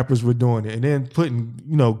these rappers were doing it, and then putting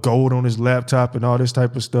gold on his laptop and all this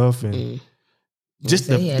type of stuff, and just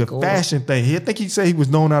the fashion thing. I think he said he was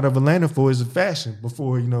known out of Atlanta for his fashion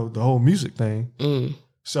before the whole music thing.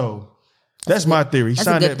 So that's my theory. That's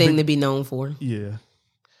a good thing to be known for. Yeah.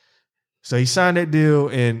 So he signed that deal,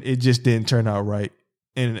 and it just didn't turn out right.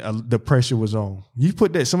 And the pressure was on.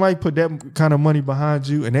 Somebody put that kind of money behind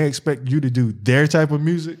you, and they expect you to do their type of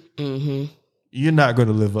music. Mm-hmm. You're not going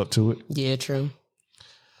to live up to it. Yeah, true.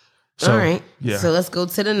 So, all right. Yeah. So let's go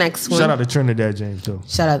to the next one. Shout out to Trinidad James too.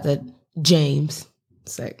 Shout out to James.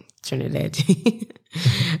 It's like Trinidad James.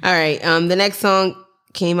 All right. The next song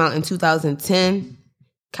came out in 2010.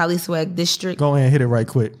 Cali Swag District. Go ahead and hit it right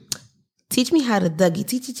quick. Teach me how to Dougie.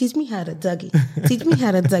 Teach me how to Dougie. Teach me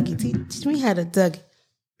how to Dougie. Teach me how to Dougie.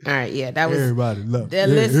 All right, yeah, that was everybody love.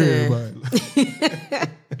 Listen, everybody.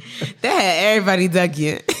 That had everybody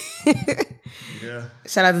Dougie. Yeah.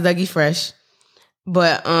 Shout out to Dougie Fresh.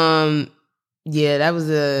 But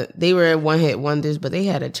yeah, they were one hit wonders, but they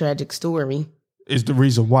had a tragic story. It's the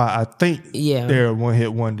reason why I think they're one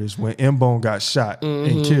hit wonders. When M-Bone got shot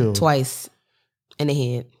and killed twice in the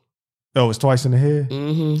head. Oh, it was twice in the head?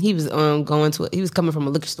 Mm-hmm. He was he was coming from a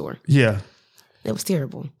liquor store. Yeah. That was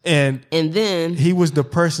terrible. And then he was the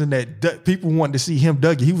person that people wanted to see him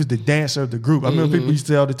Dougie. He was the dancer of the group. I remember people used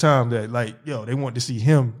to say all the time that they wanted to see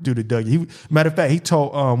him do the Dougie. Matter of fact, he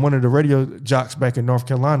taught one of the radio jocks back in North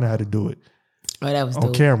Carolina how to do it. Oh, that was on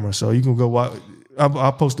dope. Camera. So you can go watch.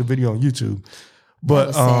 I'll post a video on YouTube.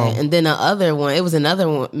 But and then the other one, it was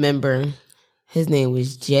another member. His name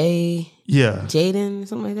was Jay. Yeah. Jaden,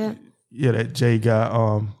 something like that. Yeah, that Jay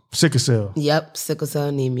got sickle cell. Yep, sickle cell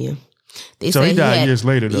anemia. So he died years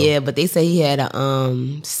later, though. Yeah, but they say he had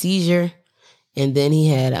a seizure, and then he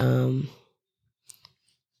had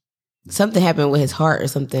something happened with his heart or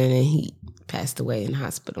something, and he passed away in the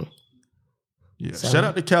hospital. Yeah, so, shout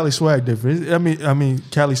out to Cali Swag District. I mean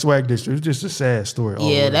Cali Swag District. It's just a sad story.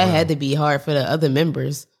 Yeah, that had to be hard for the other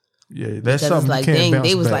members. Yeah, that's something like you can't bounce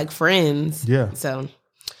they was back. like friends. Yeah. So,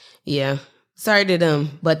 yeah, sorry to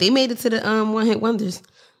them, but they made it to the one hit wonders.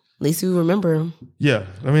 At least we remember them. Yeah,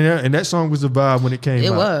 I mean, and that song was a vibe when it came out.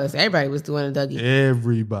 It was. Everybody was doing a Dougie.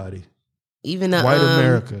 Everybody. Even white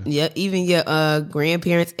America. Yeah, even your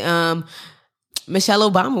grandparents.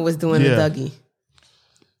 Michelle Obama was doing a Dougie.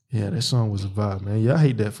 Yeah, that song was a vibe, man. Yeah, I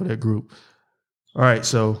hate that for that group. All right,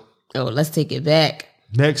 so. Oh, let's take it back.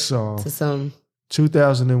 Next song. To some.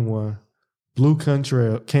 2001. Blue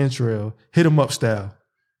Cantrell. Hit 'em Up Style.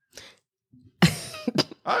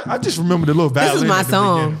 I just remember the little violin. This is my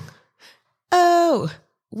song. Oh,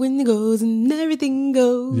 when it goes and everything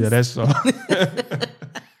goes. Yeah, that song.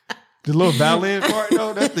 The little violin part,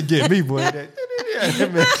 though, that's to get me, boy. That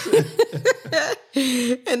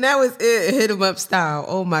And that was it. Hit 'em up style.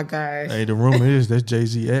 Oh my gosh. Hey, the rumor is that's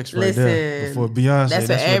Jay-Z X right there before Beyonce. That's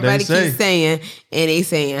what everybody they keeps saying. And they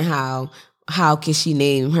saying how can she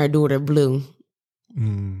name her daughter Blue?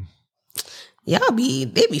 They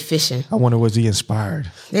be fishing. I wonder, was he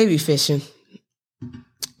inspired? They be fishing.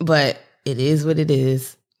 But it is what it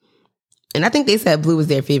is. And I think they said blue was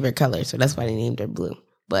their favorite color, so that's why they named her Blue.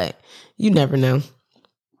 But you never know.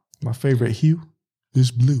 My favorite hue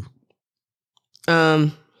is blue.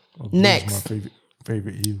 Next. My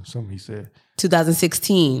favorite hue. Something he said.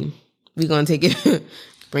 2016. We're gonna take it,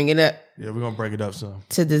 bring it up. Yeah, we're gonna break it up some.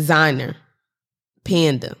 To Designer.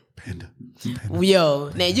 Panda.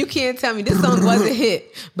 Yo, now you can't tell me this song was a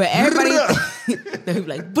hit, but everybody they be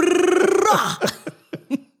like,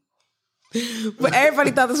 but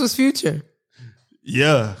everybody thought this was Future.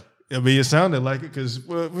 Yeah, I mean it sounded like it because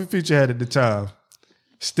what Future had at the time,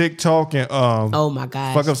 Stick Talk and oh my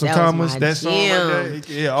gosh, Fuck Up Some Commas. That song right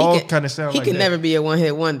there, all kind of sound. He like can that. never be a one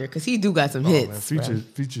hit wonder because he do got some hits. Man,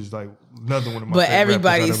 Future's like another one of my. But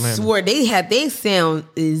everybody rappers out of swore they sound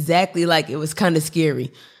exactly like it was kind of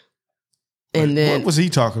scary. And then what was he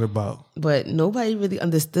talking about? But nobody really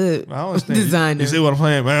understood. I don't understand. Designer. You see what I'm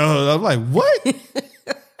playing, man? I'm like, what?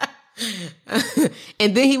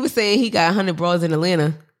 And then he was saying he got 100 bras in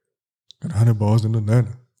Atlanta. Got 100 balls in Atlanta.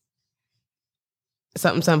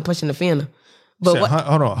 Something pushing the fan. But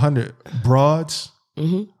hold on, 100 broads.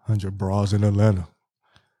 100 bras in Atlanta.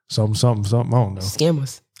 Something. I don't know.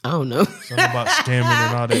 Scammers. I don't know. Something about scamming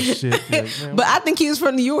and all that shit. Like, man, but I think he was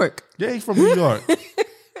from New York. Yeah, he's from New York.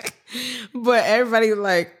 But everybody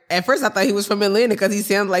like, at first I thought he was from Atlanta because he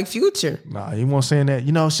sounded like Future. Nah, he won't saying that.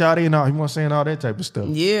 You know, Shawty and all. He won't saying all that type of stuff.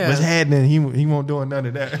 Yeah. What's happening? He won't doing none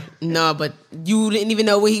of that. No, but you didn't even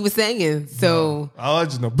know what he was saying. So. No, I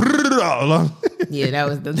just know. Yeah, that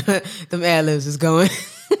was them ad-libs was going.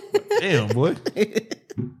 Damn, boy.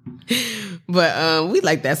 But we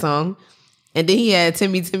like that song. And then he had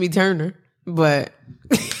Timmy Turner. But.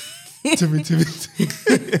 Timmy.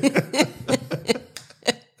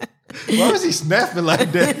 Why was he snapping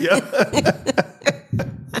like that, yo?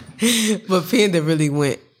 But Panda really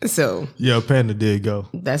went. So yeah, Panda did go.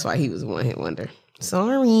 That's why he was one hit wonder.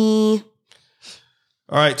 Sorry. All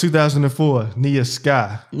right, 2004, Nina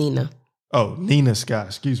Sky. Nina Sky,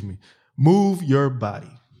 excuse me. Move Your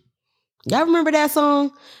Body. Y'all remember that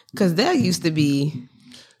song? Because that used to be.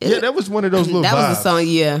 Yeah, that was one of those little That vibes. was the song,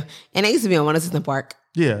 yeah. And that used to be on One Assistant Park.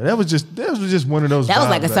 Yeah, that was just one of those That was vibes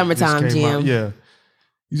like a summertime just came jam. out. Yeah.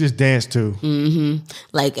 You just dance to. Mm-hmm.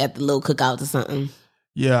 Like at the little cookouts or something.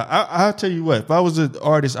 Yeah, I'll tell you what. If I was an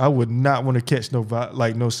artist, I would not want to catch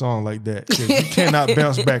no song like that. 'Cause you cannot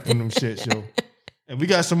bounce back from them shit, yo. And we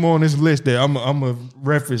got some more on this list that I'm a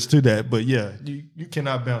reference to that. But yeah, you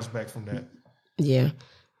cannot bounce back from that. Yeah.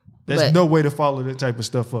 There's no way to follow that type of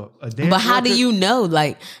stuff up. But how do you know?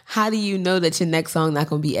 Like, how do you know that your next song not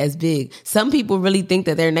going to be as big? Some people really think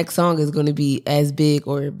that their next song is going to be as big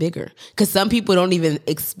or bigger. Because some people don't even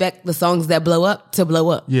expect the songs that blow up to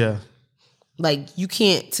blow up. Yeah. Like, you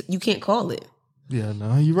can't call it. Yeah,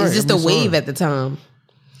 no, you're right. It's just a wave at the time.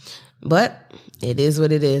 But it is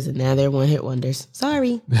what it is. And now they're one hit wonders.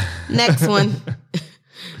 Sorry. Next one.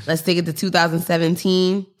 Let's take it to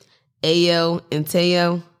 2017. Ayo and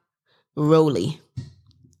Teo. Rolly.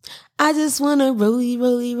 I just want to rolly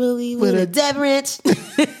with a dab wrench.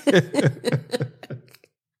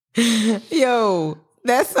 Yo,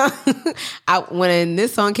 that song. When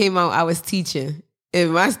this song came out, I was teaching.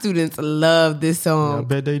 And my students loved this song. I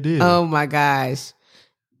bet they did. Oh my gosh.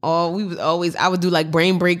 I would do like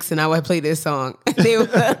brain breaks and I would play this song. They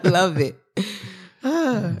would love it.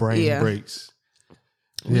 Brain breaks.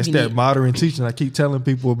 It's that modern teaching I keep telling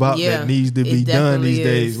people about that needs to be done these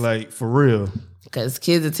days, like for real. Because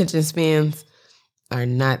kids' attention spans are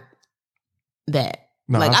not that.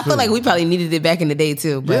 No, like I feel like we probably needed it back in the day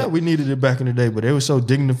too. But. Yeah, we needed it back in the day, but it was so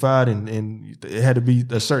dignified and it had to be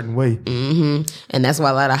a certain way. Mm-hmm. And that's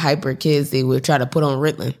why a lot of hyper kids, they would try to put on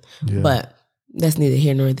Ritalin. Yeah. But that's neither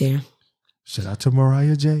here nor there. Shout out to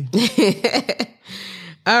Mariah J.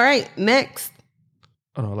 All right, next.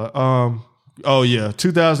 Oh yeah,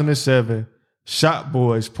 2007, Shot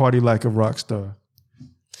Boys, Party Like a Rock Star.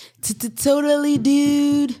 Totally,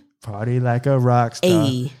 dude. Party like a rock star.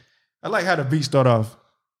 Ay. I like how the beat start off.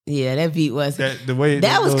 Yeah, that beat was the way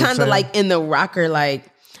that was kind of like in the rocker.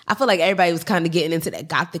 Like I feel like everybody was kind of getting into that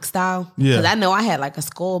gothic style. Yeah, because I know I had like a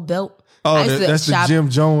skull belt. Oh, that's the Jim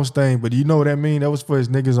Jones thing. But you know what I mean? That was for his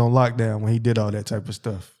niggas on lockdown when he did all that type of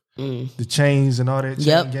stuff. the chains and all that,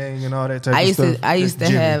 chain gang and all that type of stuff. I used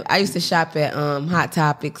to shop at Hot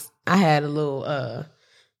Topics. I had a little.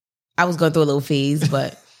 I was going through a little phase,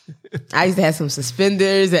 but I used to have some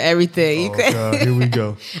suspenders and everything. Oh God, here we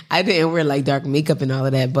go. I didn't wear like dark makeup and all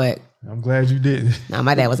of that, but I'm glad you didn't. no,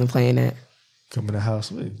 my dad wasn't playing that. Come in the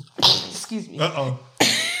house with. Excuse me. Uh-oh.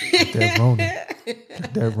 Get that Rona.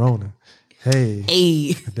 Get that Rona.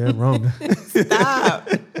 Hey. Get that Rona. Stop.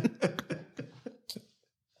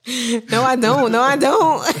 No, I don't.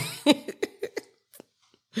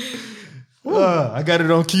 I got it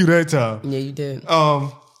on cue that time. Yeah, you did.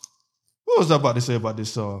 What was I about to say about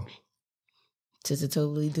this song? Just a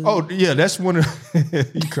totally do. Oh, yeah, that's one of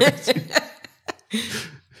you crazy.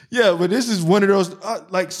 Yeah, but this is one of those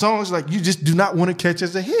like songs like you just do not want to catch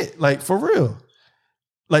as a hit, like for real.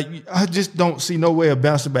 Like I just don't see no way of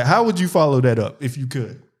bouncing back. How would you follow that up if you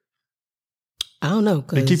could? I don't know.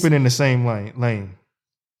 And keep it in the same lane.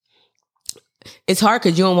 It's hard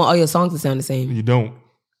because you don't want all your songs to sound the same. You don't.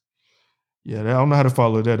 Yeah, I don't know how to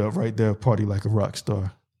follow that up right there. Party like a rock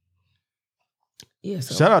star. Yeah.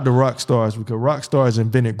 So. Shout out to rock stars because rock stars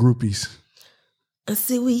invented groupies. I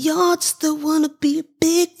say we all just still want to be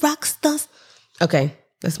big rock stars. Okay,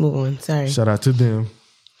 let's move on. Sorry. Shout out to them.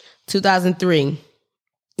 2003.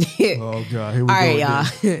 Oh God, here we go. All right, y'all.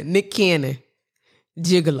 Nick Cannon,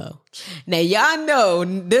 Gigolo. Now y'all know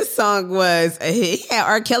this song was he had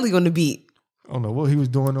R. Kelly on the beat. I don't know what he was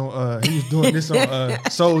doing on. He was doing this on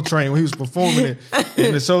Soul Train when he was performing it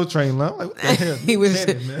in the Soul Train line. Like, what the hell? He was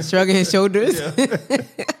shrugging his shoulders. Yeah.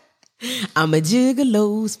 I'm a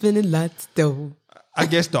gigolo, spinning lots of dough. I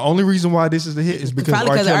guess the only reason why this is a hit is because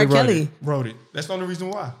R. Kelly wrote it. That's the only reason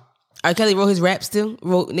why. R. Kelly wrote his rap still?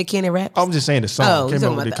 Wrote Nick Cannon rap? I'm just saying the song. Came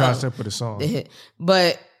up with the concept of the song. The hit.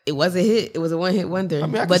 But it was a hit. It was a one-hit wonder. I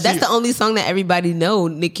mean, but that's the only song that everybody know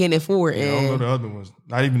Nick Cannon for. Yeah, I don't know the other ones.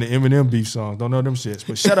 Not even the Eminem beef songs. Don't know them shits.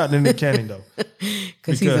 But shout out to Nick Cannon, though.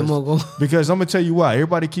 Because he's a mogul. Because I'm going to tell you why.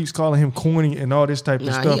 Everybody keeps calling him corny and all this type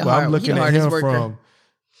of stuff. But I'm looking at him from,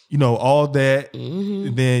 all that. Mm-hmm.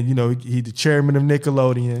 And then, he's the chairman of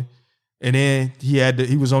Nickelodeon. And then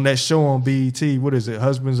he was on that show on BET. What is it?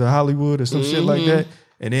 Husbands of Hollywood or some shit like that.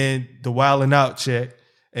 And then the Wildin' Out check.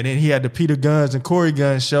 And then he had the Peter Guns and Corey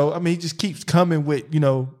Guns show. I mean, he just keeps coming with,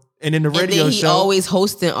 and then the radio show. He always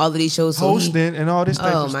hosting all of these shows. And all this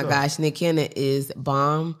type of stuff. Oh my gosh, Nick Cannon is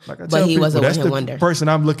bomb. But he was a one-hit wonder. Person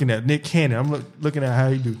I'm looking at, Nick Cannon. I'm looking at how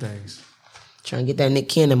he do things. Trying to get that Nick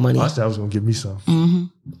Cannon money. I said I was going to give me some. Mm-hmm.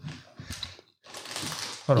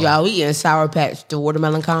 Y'all, we eating Sour Patch, the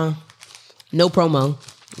watermelon con. No promo,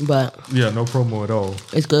 but... Yeah, no promo at all.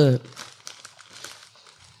 It's good.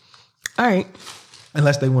 All right.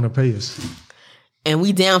 Unless they want to pay us. And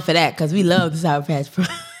we down for that because we love the Sour Patch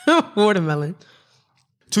watermelon.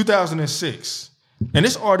 2006. And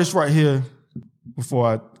this artist right here, before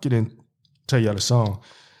I get in, tell y'all the song,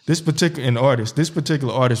 this particular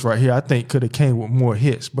artist right here, I think could have came with more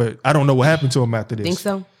hits, but I don't know what happened to him after this. Think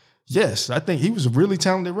so? Yes, I think he was a really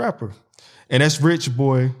talented rapper. And that's Rich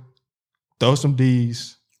Boy, Throw Some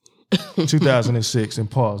D's, 2006, and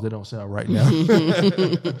pause. They don't sound right now.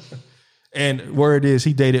 And word is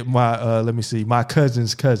he dated my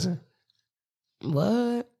cousin's cousin.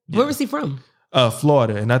 What? Yeah. Where was he from?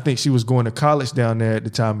 Florida. And I think she was going to college down there at the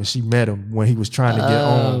time, and she met him when he was trying to get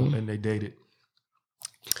on, and they dated.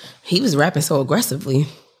 He was rapping so aggressively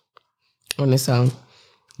on this song.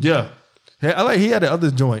 Yeah. He had the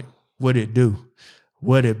other joint, What It Do?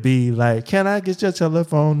 What it be like? Can I get your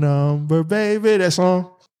telephone number, baby? That song.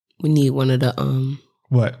 We need one of the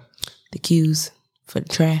what? The cues for the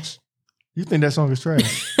trash. You think that song is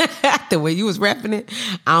trash? The way you was rapping it,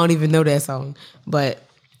 I don't even know that song, but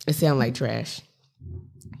it sounds like trash.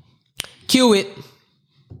 Cue it.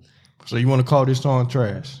 So you want to call this song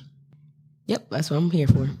trash? Yep, that's what I'm here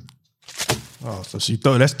for. Oh,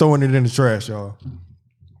 so that's throwing it in the trash, y'all.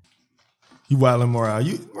 You wildin'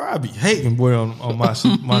 Mariah. I be hating, boy, on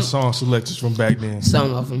my song selections from back then.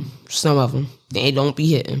 Some of them. They don't be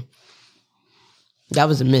hitting. That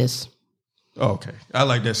was a miss. Okay. I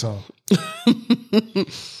like that song.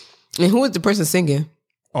 And who was the person singing?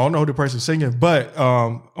 I don't know who the person singing, but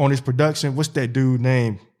on his production, what's that dude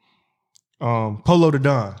name? Polo the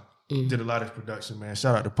Don. Did a lot of production, man.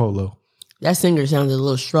 Shout out to Polo. That singer sounded a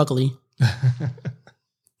little struggly.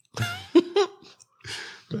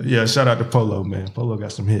 Yeah, shout out to Polo, man. Polo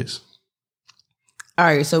got some hits. All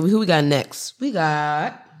right, so who we got next? We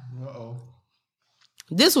got...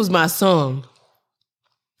 This was my song.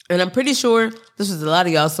 And I'm pretty sure this was a lot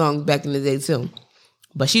of y'all's songs back in the day, too.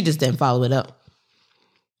 But she just didn't follow it up.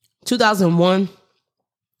 2001,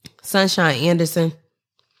 Sunshine Anderson,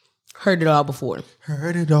 Heard it all before.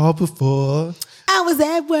 Heard it all before. I was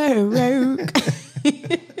at work.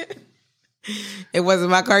 It wasn't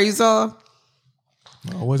my car you saw?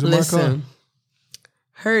 No, it wasn't my car.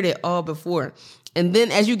 Heard it all before. And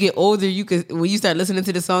then as you get older, you could, when you start listening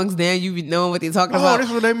to the songs now, you be knowing what they're talking about. Oh,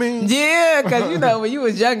 that's what they mean? Yeah, because when you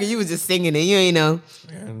was younger, you was just singing it. You ain't know.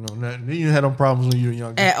 Yeah, no, nothing. You didn't have them problems when you were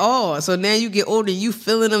younger. At all. So now you get older, you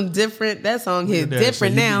feeling them different. That song hit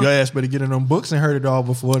different now. Your ass better get in them books and heard it all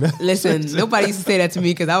before that. Listen, nobody used to say that to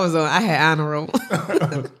me because I had honor roll.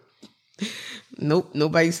 Nope,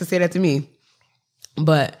 nobody used to say that to me.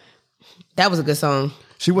 But that was a good song.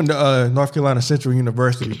 She went to North Carolina Central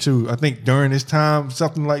University too. I think during this time,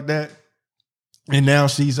 something like that. And now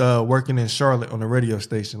she's working in Charlotte on the radio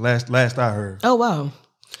station. Last I heard. Oh wow.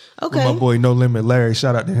 Okay. With my boy No Limit Larry.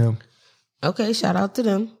 Shout out to him. Okay, shout out to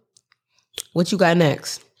them. What you got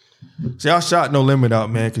next? See, I shot No Limit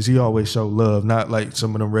out, man, because he always showed love. Not like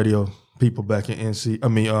some of them radio people back in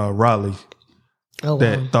Raleigh. Oh wow.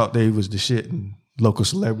 That thought they was the shit and local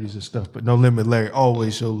celebrities and stuff. But No Limit Larry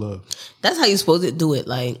always show love. That's how you're supposed to do it.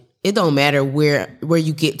 Like, it don't matter where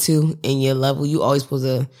you get to in your level. You always supposed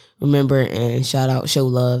to remember and shout out, show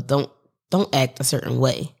love. Don't act a certain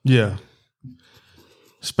way. Yeah.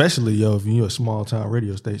 Especially, if you're a small town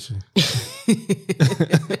radio station.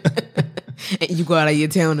 And you go out of your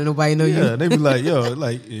town and nobody know you. Yeah, they be like,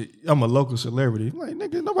 I'm a local celebrity. I'm like,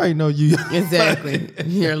 nigga, nobody know you. Exactly.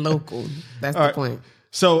 You're local. That's the point.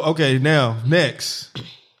 So, okay, now, next.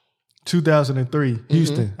 2003,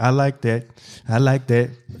 Houston. I like that.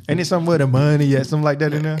 Ain't it something with the money yet? Something like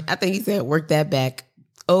that in there? I think he said, work that back.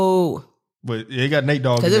 Oh. But they got Nate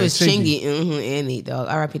Dogg. Because it was Chingy and Nate Dogg.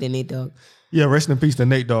 R.I.P. to Nate Dogg. Yeah, rest in peace to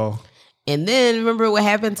Nate Dogg. And then, remember what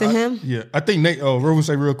happened to him? Yeah, I think Nate, Roman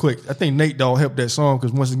say real quick, I think Nate Dogg helped that song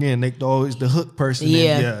because once again, Nate Dogg is the hook person.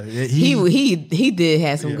 Yeah. And he did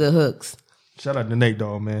have some good hooks. Shout out to Nate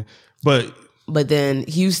Dogg, man. But then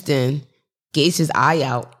Houston gauged his eye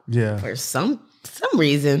out for some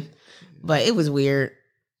reason. But it was weird.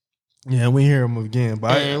 Yeah, we hear him again.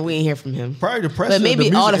 But we ain't hear from him. Probably the press. But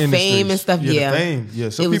maybe all the fame and stuff, the fame. Yeah,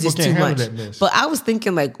 some people can't handle that mess. But I was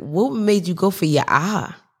thinking, like, what made you go for your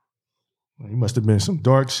eye? He must have been some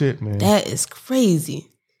dark shit, man. That is crazy.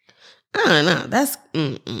 I don't know. That's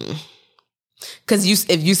because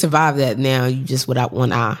if you survive that now, you just without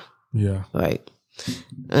one eye. Yeah, like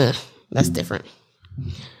that's different.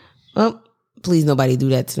 Well, please, nobody do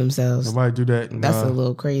that to themselves. Nobody do that. That's a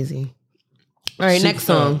little crazy. All right, next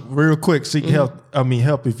song. Real quick, seek help. I mean,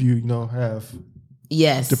 help if you have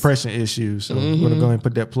depression issues. So I'm gonna go ahead and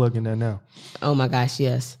put that plug in there now. Oh my gosh,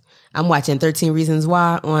 yes. I'm watching 13 Reasons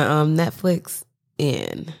Why on Netflix,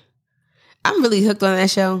 and I'm really hooked on that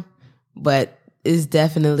show, but it's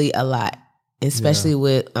definitely a lot, especially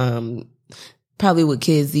with probably what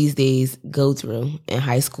kids these days go through in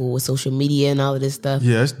high school with social media and all of this stuff.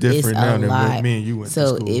 Yeah, it's different now than when me and you went to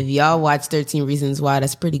school. So if y'all watch 13 Reasons Why,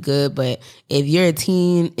 that's pretty good, but if you're a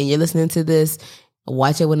teen and you're listening to this,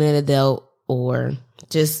 watch it with an adult, or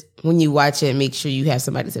just when you watch it, make sure you have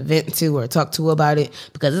somebody to vent to or talk to about it,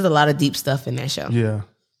 because there's a lot of deep stuff in that show. Yeah.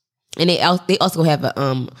 And they also have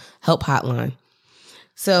a help hotline.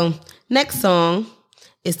 So next song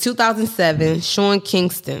is 2007, Sean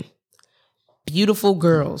Kingston, Beautiful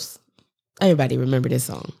Girls. Everybody remember this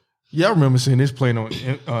song. Yeah, I remember seeing this playing on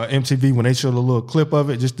MTV when they showed a little clip of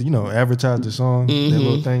it, just to, advertise the song, that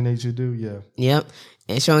little thing they should do, yeah. Yep.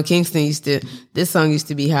 And Sean Kingston this song used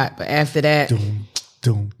to be hot, but after that...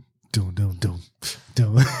 Doom. Don't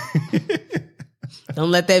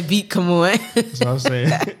let that beat come on. That's what I'm saying.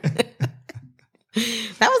 That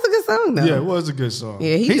was a good song, though. Yeah, it was a good song.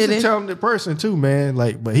 Yeah, he's a talented person too, man.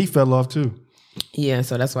 But he fell off too. Yeah,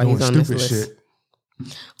 so that's why he's on this list. Shit.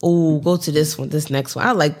 Oh, go to this one. This next one.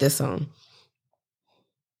 I like this song.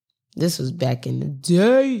 This was back in the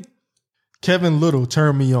day. Kevin Little,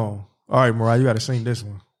 Turn Me On. All right, Mariah, you got to sing this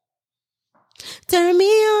one. Turn me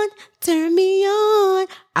on, turn me on.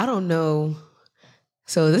 I don't know.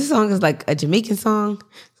 So this song is like a Jamaican song.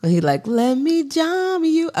 So he like, let me jam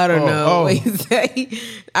you. I don't know what he say.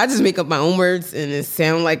 I just make up my own words and it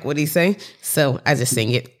sound like what he say. So I just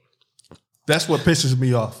sing it. That's what pisses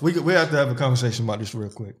me off. We have to have a conversation about this real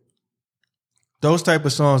quick. Those type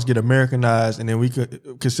of songs get Americanized and then we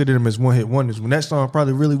could consider them as one-hit wonders when that song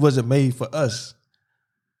probably really wasn't made for us.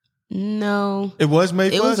 No. It was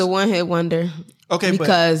made for us? It was a one-hit wonder. Okay,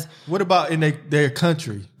 because what about in their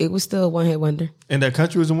country? It was still a one-hit wonder. And their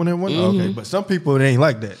country was a one-hit wonder? Mm-hmm. Okay, but some people, it ain't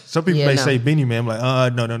like that. Some people may say Beanie Man. I'm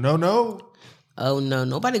like, no. Oh, no.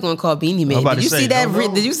 Nobody going to call Beanie Man. Did you see that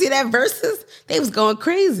verses? They was going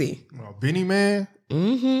crazy. Oh, Beanie Man?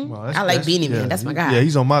 Well, I like Beanie Man. That's my guy. Yeah,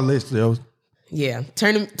 he's on my list, though. Yeah.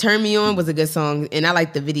 Turn Me On was a good song. And I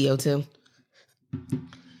like the video too.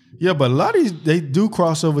 Yeah, but a lot of these, they do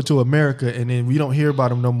cross over to America, and then we don't hear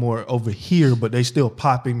about them no more over here, but they still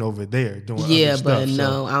popping over there doing other stuff. But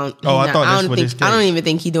no, I don't. I thought that's what this case. I don't even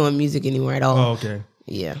think he doing music anymore at all. Oh, okay.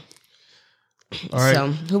 Yeah. All right. So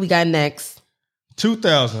who we got next?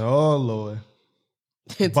 2000. Oh Lord.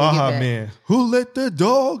 Take Baja it back. Man. Who let the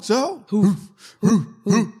dogs out?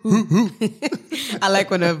 I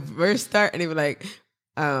like when the verse start and they were like,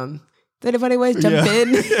 "Does anybody want to jump in?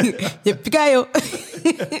 Yippee-ki-yo."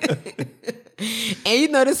 And you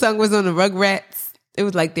know this song was on the Rugrats. It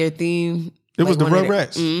was like their theme. It was the one of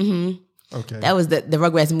Rugrats. Mm-hmm. Okay. That was the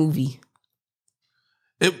Rugrats movie.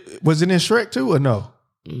 Was it in Shrek too or no?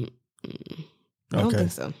 I don't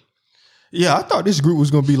think so. Yeah, I thought this group was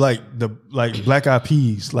gonna be like Black Eyed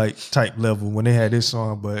Peas like type level when they had this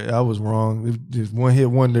song, but I was wrong. It was just one hit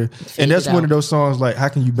wonder, and that's one of those songs like, how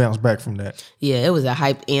can you bounce back from that? Yeah, it was a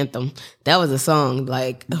hyped anthem. That was a song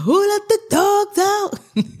like, "Who let the dogs out?"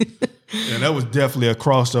 And that was definitely a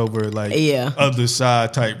crossover, like other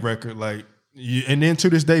side type record, like. And then to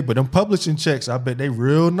this day, but them publishing checks, I bet they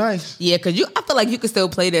real nice. Yeah, because I feel like you could still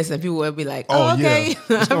play this and people would be like, "Oh, okay,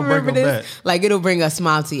 yeah. I remember this." Back. Like it'll bring a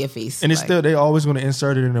smile to your face. And it's still, they always going to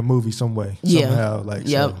insert it in a movie some way, somehow. Like,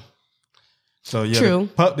 so yeah, true.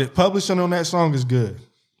 The publishing on that song is good.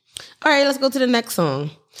 All right, let's go to the next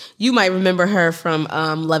song. You might remember her from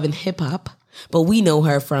Love and Hip Hop, but we know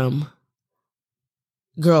her from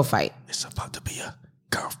Girl Fight. It's about to be a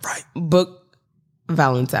girl fight. Book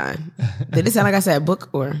Valentine. Did it sound like I said Book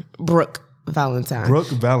or Brooke Valentine? Brooke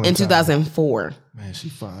Valentine. In 2004. Man, she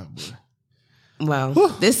fine, boy. Well,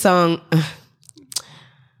 this song...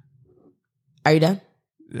 Are you done?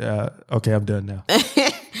 Yeah. Okay, I'm done now.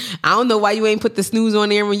 I don't know why you ain't put the snooze on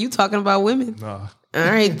there when you talking about women. Nah. All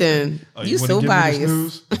right, then. You so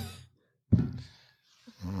biased.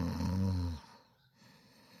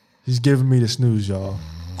 He's giving me the snooze, y'all.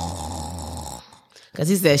 Because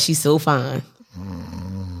he said she's so fine.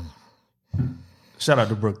 Shout out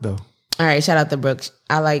to Brooke, though. All right, shout out to Brooke.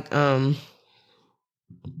 I like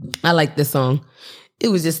this song. It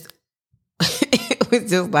was just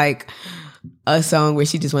like a song where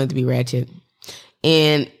she just wanted to be ratchet.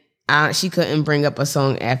 And she couldn't bring up a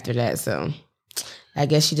song after that, so I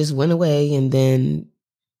guess she just went away, and then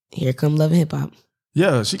here come Love and Hip Hop.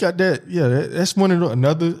 Yeah, she got that. Yeah, that's one of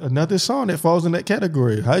another song that falls in that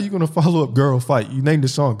category. How are you going to follow up Girl Fight? You named the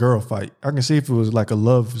song Girl Fight. I can see if it was like a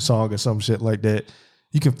love song or some shit like that.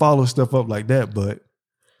 You can follow stuff up like that, but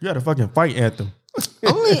you got a fucking fight anthem.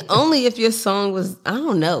 only if your song was, I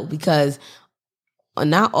don't know, because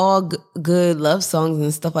not all good love songs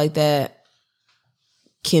and stuff like that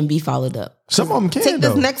can be followed up. Some of them can, Take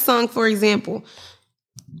this next song, for example.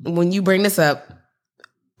 When you bring this up,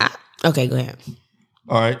 okay, go ahead.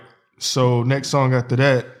 All right. So next song after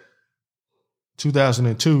that,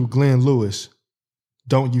 2002, Glenn Lewis,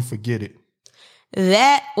 Don't You Forget It.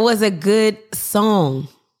 That was a good song.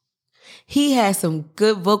 He had some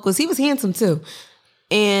good vocals. He was handsome too.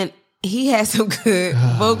 And he had some good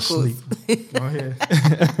vocals. Go ahead.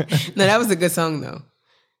 No, that was a good song though.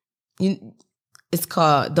 It's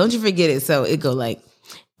called Don't You Forget It. So it go like,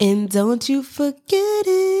 and don't you forget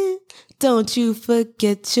it. Don't you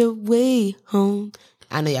forget your way home.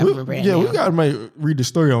 I know y'all remember that. Yeah, now. we got to read the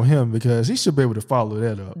story on him because he should be able to follow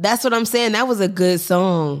that up. That's what I'm saying. That was a good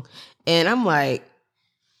song. And I'm like,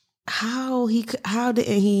 how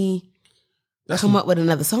didn't he come up with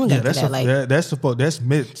another song after that? Like that's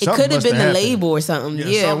mid. It could have been the label or something.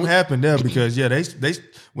 Yeah, something happened there because they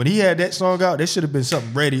when he had that song out, there should have been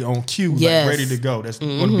something ready on cue, like ready to go. That's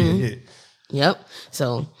going to be a hit. Yep.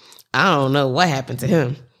 So I don't know what happened to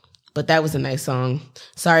him, but that was a nice song.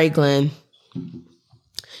 Sorry, Glenn.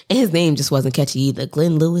 And his name just wasn't catchy either.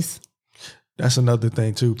 Glenn Lewis. That's another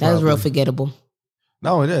thing too. That was real forgettable.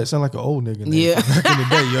 Not only that, it sounded like an old nigga name. Yeah. Back in the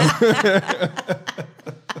day, yo.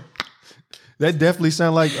 That definitely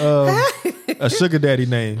sound like a sugar daddy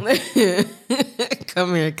name.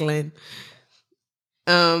 Come here, Glenn.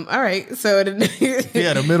 All right. So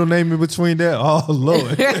the middle name in between that. Oh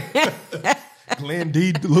Lord. Glenn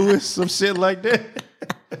D. Lewis, some shit like that.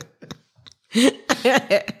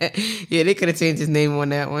 Yeah, they could have changed his name on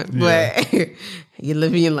that one. But you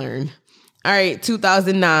live and you learn. All right,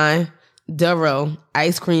 2009, Duro,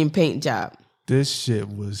 Ice Cream Paint Job. This shit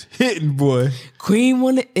was hitting, boy. Cream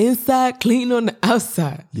on the inside, clean on the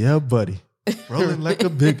outside. Yeah, buddy. Rolling like a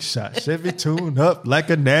big shot. Chevy tune up like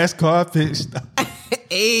a NASCAR pit stop.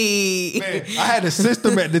 Hey. Man, I had a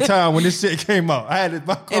system at the time when this shit came out. I had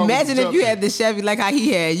my car. Imagine if you had the Chevy like how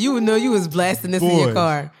he had. You would know you was blasting this in your Boy.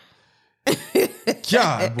 car.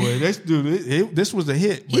 God, boy, this dude, this was a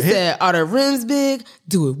hit. He said, "Are the rims big?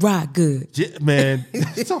 Do it right good." Yeah, man,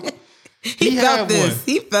 so, He felt had this. one.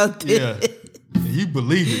 He felt this. Yeah, you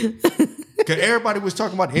believe it. Because everybody was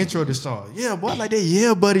talking about the intro of the song. Yeah, boy, I like that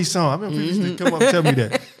Yeah Buddy song. I remember people used to come up and tell me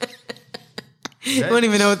that. You don't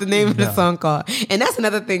even know what the name of the song called. And that's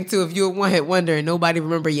another thing, too. If you're a one-hit wonder and nobody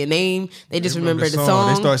remember your name, they just remember the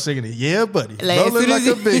song. They start singing it. Yeah, buddy. Like, Don't look like as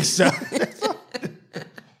soon a as big shot.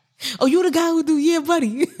 Oh, you the guy who do Yeah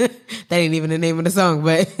Buddy. That ain't even the name of the song,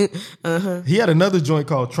 but He had another joint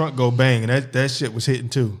called Trunk Go Bang, and that shit was hitting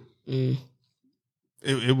too. It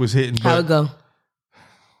was hitting. How it go?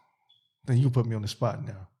 Then you put me on the spot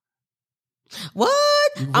now. What?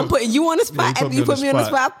 I'm putting you on the spot Yeah, after you put me on the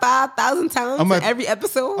spot 5,000 times in every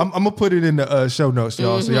episode. I'm gonna put it in the show notes,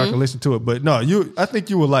 y'all, so y'all can listen to it. But no, I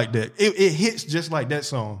think you would like that. It hits just like that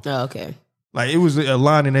song. Oh, okay. Like it was a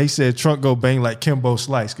line and they said Trunk Go Bang like Kimbo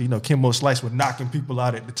Slice. 'Cause, you know, Kimbo Slice was knocking people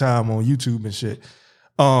out at the time on YouTube and shit.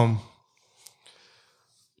 The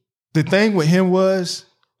thing with him was,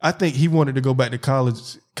 I think he wanted to go back to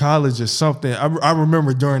college or something. I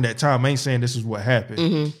remember during that time, I ain't saying this is what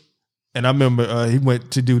happened. And I remember he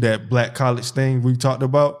went to do that black college thing we talked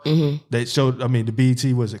about. That showed, I mean, the BET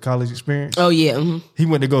was a college experience. Oh, yeah. He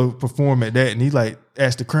went to go perform at that and he like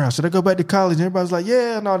asked the crowd, should I go back to college? And everybody was like,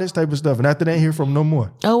 yeah, and all this type of stuff. And after that, I ain't hear from him no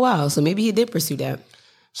more. Oh, wow. So maybe he did pursue that.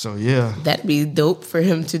 So yeah. That'd be dope for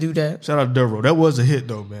him to do that. Shout out to Duro. That was a hit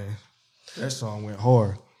though, man. That song went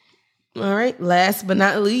hard. All right. Last but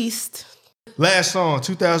not least. Last song,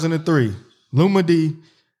 2003. Luma D,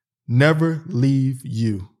 Never Leave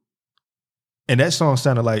You. And that song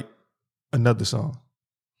sounded like another song.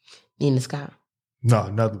 Nina Scott. No,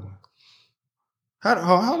 another one.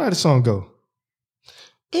 How did the song go?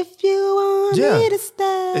 If you want me to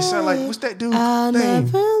stay, It sounded like, what's that dude's I'll name?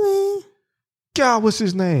 never leave. God, what's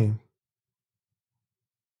his name?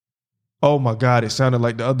 Oh my God, it sounded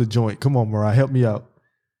like the other joint. Come on, Mariah, help me out.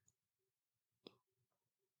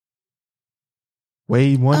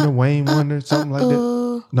 Wayne Wonder, something like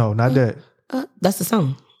that. No, not that. That's the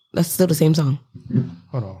song. That's still the same song.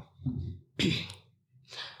 Hold on.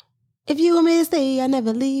 If you want me to stay, I'll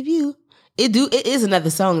never leave you. It is another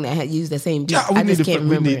song that had used the same beat. I just can't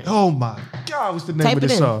remember it. Oh my God, what's the name Type of it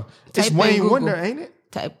the in. song? It's Type in Wayne Google. Wonder, ain't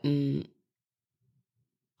it? Type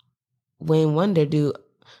Wayne Wonder do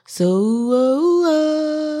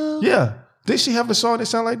so. Yeah. Did she have a song that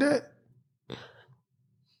sound like that?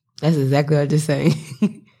 That's exactly what I just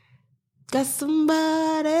saying. Got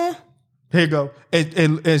somebody. Here you go.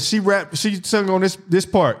 And she rapped, she sung on this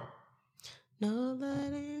part. No,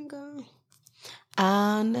 that ain't gone.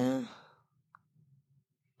 I know.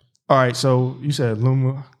 All right, so you said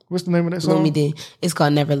Luma. What's the name of that song? Lumi D. It's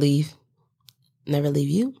called Never Leave. Never Leave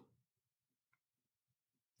You.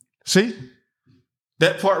 See?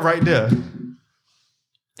 That part right there.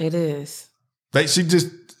 It is. Like she just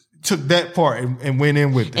took that part and went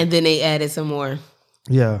in with it. And then they added some more.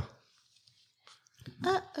 Yeah.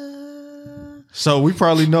 So we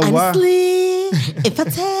probably know why. Honestly, if I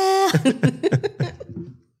tell.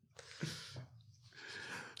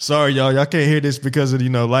 Sorry, y'all. Y'all can't hear this because of,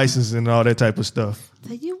 licensing and all that type of stuff.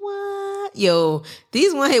 Tell you what. Yo,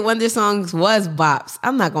 these one-hit wonder songs was bops.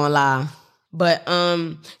 I'm not gonna lie. But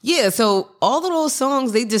yeah, so all of those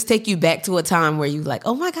songs, they just take you back to a time where you like,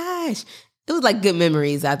 oh my gosh. It was like good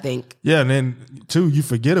memories, I think. Yeah, and then too, you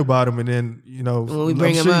forget about them, and then when we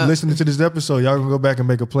bring I'm them up, listening to this episode, y'all can go back and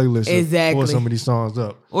make a playlist. Exactly. Pull some of these songs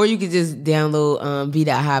up, or you could just download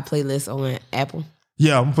B.High playlist on Apple.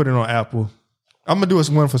 Yeah, I'm gonna put it on Apple. I'm gonna do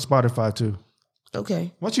one for Spotify too.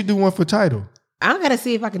 Okay. Why don't you do one for Tidal? I gotta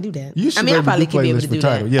see if I can do that. You should I probably do could be able playlists to for do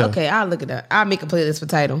Tidal, that. yeah. Okay, I'll look it up. I'll make a playlist for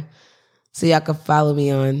Tidal, so y'all can follow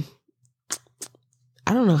me on.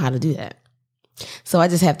 I don't know how to do that. So I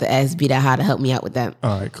just have to ask B.High to help me out with that.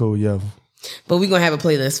 All right, cool, yeah. But we're going to have a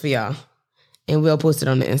playlist for y'all. And we'll post it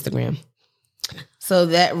on the Instagram. So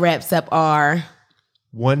that wraps up our...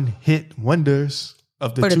 One-hit wonders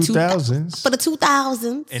of the 2000s. For the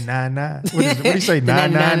 2000s. And 99. What do you say?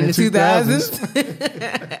 99 and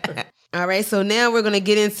 2000s? All right, so now we're going to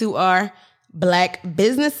get into our Black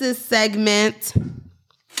Businesses segment.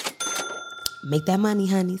 Make that money,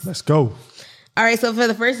 honeys. Let's go. All right, so for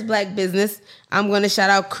the first Black business, I'm going to shout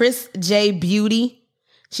out Chris J Beauty.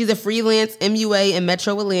 She's a freelance MUA in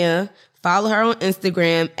Metro Atlanta. Follow her on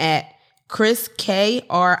Instagram at Chris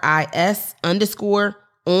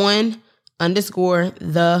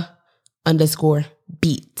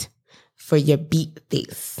KRIS_on_the_beat for your beat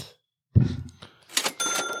face.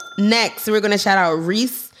 Next, we're going to shout out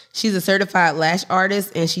Reese. She's a certified lash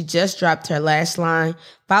artist, and she just dropped her lash line.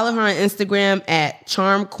 Follow her on Instagram at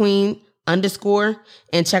charmqueen_, and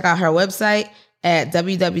check out her website at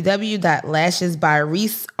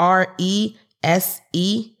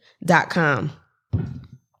www.lashesbyreese.com.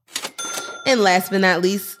 And last but not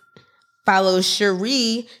least, follow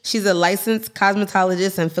Cherie. She's a licensed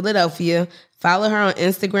cosmetologist in Philadelphia. Follow her on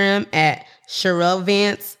Instagram at Sherelle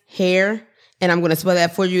Vance Hair. And I'm going to spell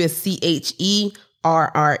that for you as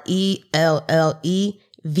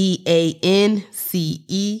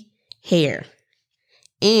CherrelleVance Hair.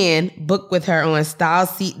 And book with her on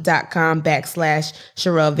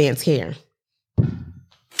styleseat.com/Sherelle Vance Hair.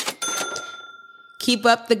 Keep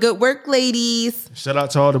up the good work, ladies. Shout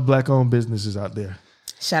out to all the Black-owned businesses out there.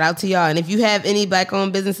 Shout out to y'all. And if you have any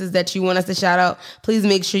Black-owned businesses that you want us to shout out, please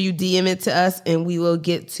make sure you DM it to us and we will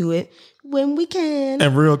get to it when we can.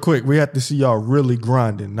 And real quick, we have to see y'all really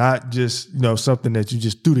grinding, not just, something that you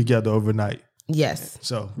just threw together overnight. Yes.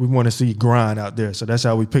 So we want to see grind out there. So that's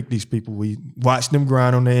how we pick these people. We watch them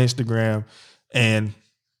grind on their Instagram and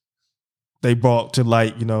they brought to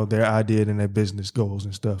light, their idea and their business goals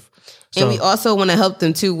and stuff. So, and we also want to help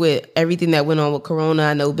them too with everything that went on with Corona.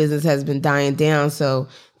 I know business has been dying down, so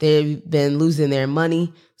they've been losing their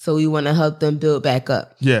money. So we want to help them build back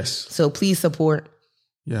up. Yes. So please support.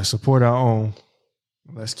 Yeah, support our own.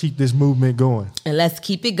 Let's keep this movement going. And let's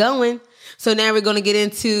keep it going. So now we're going to get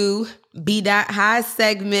into B.High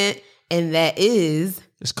segment, and that is...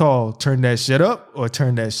 It's called Turn That Shit Up or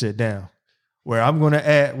Turn That Shit Down. Where I'm going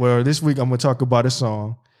to this week I'm going to talk about a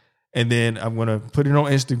song, and then I'm going to put it on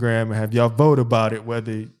Instagram and have y'all vote about it,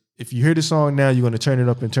 whether if you hear the song now, you're going to turn it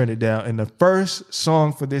up and turn it down. And the first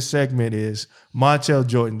song for this segment is Montel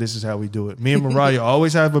Jordan, This Is How We Do It. Me and Mariah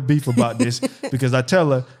always have a beef about this because I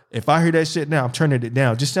tell her, if I hear that shit now, I'm turning it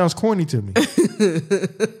down. It just sounds corny to me.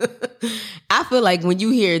 I feel like when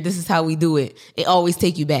you hear This Is How We Do It, it always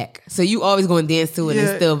take you back. So you always going to dance to it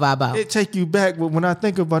and still vibe out. It take you back, but when I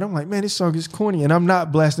think about it, I'm like, man, this song is corny. And I'm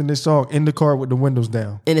not blasting this song in the car with the windows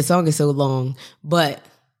down. And the song is so long. But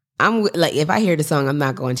I'm like, if I hear the song, I'm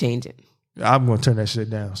not going to change it. I'm going to turn that shit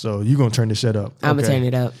down. So you're going to turn this shit up. I'm going to turn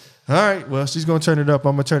it up. All right. Well, she's going to turn it up.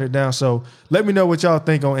 I'm going to turn it down. So let me know what y'all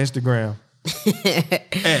think on Instagram.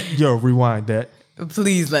 Rewind that.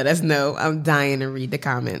 Please let us know. I'm dying to read the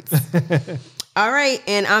comments. All right.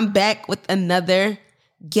 And I'm back with another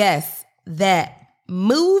Guess That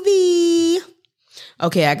Movie.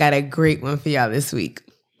 Okay. I got a great one for y'all this week.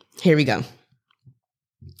 Here we go.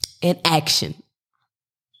 In action.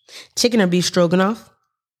 Chicken or beef stroganoff?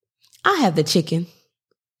 I'll have the chicken.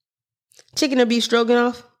 Chicken or beef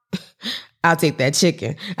stroganoff? I'll take that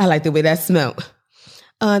chicken. I like the way that smelled.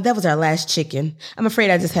 That was our last chicken. I'm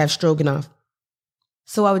afraid I just have stroganoff.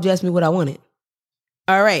 So why would you ask me what I wanted?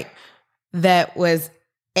 All right. That was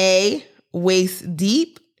A, waist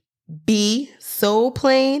deep, B, soul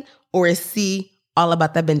plain, or C, all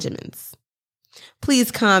about the Benjamins.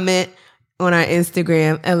 Please comment on our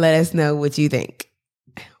Instagram and let us know what you think.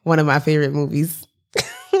 One of my favorite movies.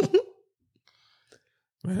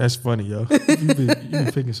 Man, that's funny, yo. You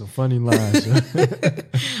been picking some funny lines. Yo.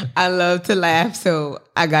 I love to laugh, so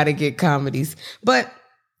I got to get comedies. But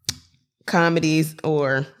comedies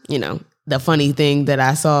or, the funny thing that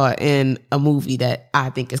I saw in a movie that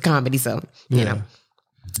I think is comedy. So, you know.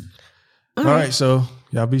 All right. So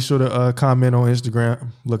y'all be sure to comment on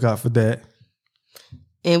Instagram. Look out for that.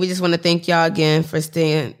 And we just want to thank y'all again for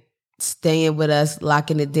staying with us,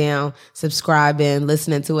 locking it down, subscribing,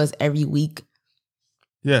 listening to us every week.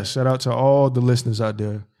 Yeah, shout out to all the listeners out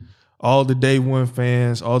there. All the day one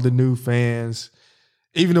fans, all the new fans,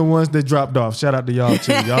 even the ones that dropped off. Shout out to y'all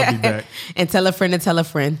too. Y'all be back. And tell a friend to tell a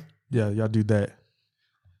friend. Yeah, y'all do that.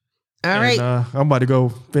 All right. I'm about to go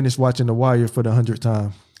finish watching The Wire for the 100th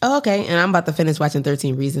time. Oh, okay. And I'm about to finish watching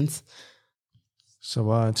 13 Reasons.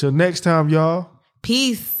 So until next time, y'all.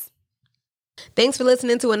 Peace. Thanks for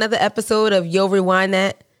listening to another episode of Yo Rewind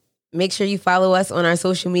That. Make sure you follow us on our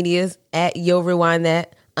social medias at Yo Rewind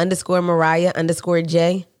That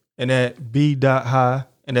 _Mariah_J. And at B.High.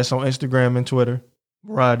 And that's on Instagram and Twitter.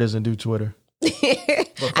 Mariah doesn't do Twitter. But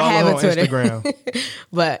follow I have her a on Twitter. Instagram.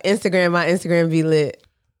 But my Instagram be lit.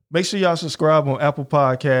 Make sure y'all subscribe on Apple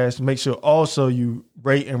Podcasts. Make sure also you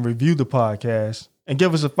rate and review the podcast. And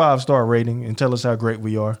give us a 5-star rating and tell us how great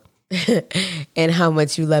we are. And how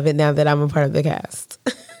much you love it now that I'm a part of the cast.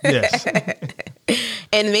 Yes.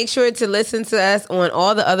 And make sure to listen to us on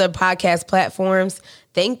all the other podcast platforms.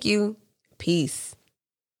 Thank you. Peace.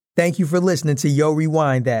 Thank you for listening to Yo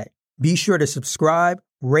Rewind That. Be sure to subscribe,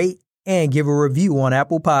 rate, and give a review on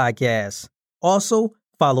Apple Podcasts. Also,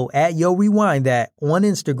 follow at Yo Rewind That on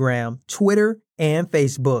Instagram, Twitter, and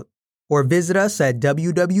Facebook. Or visit us at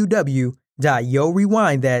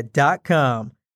www.yorewindthat.com.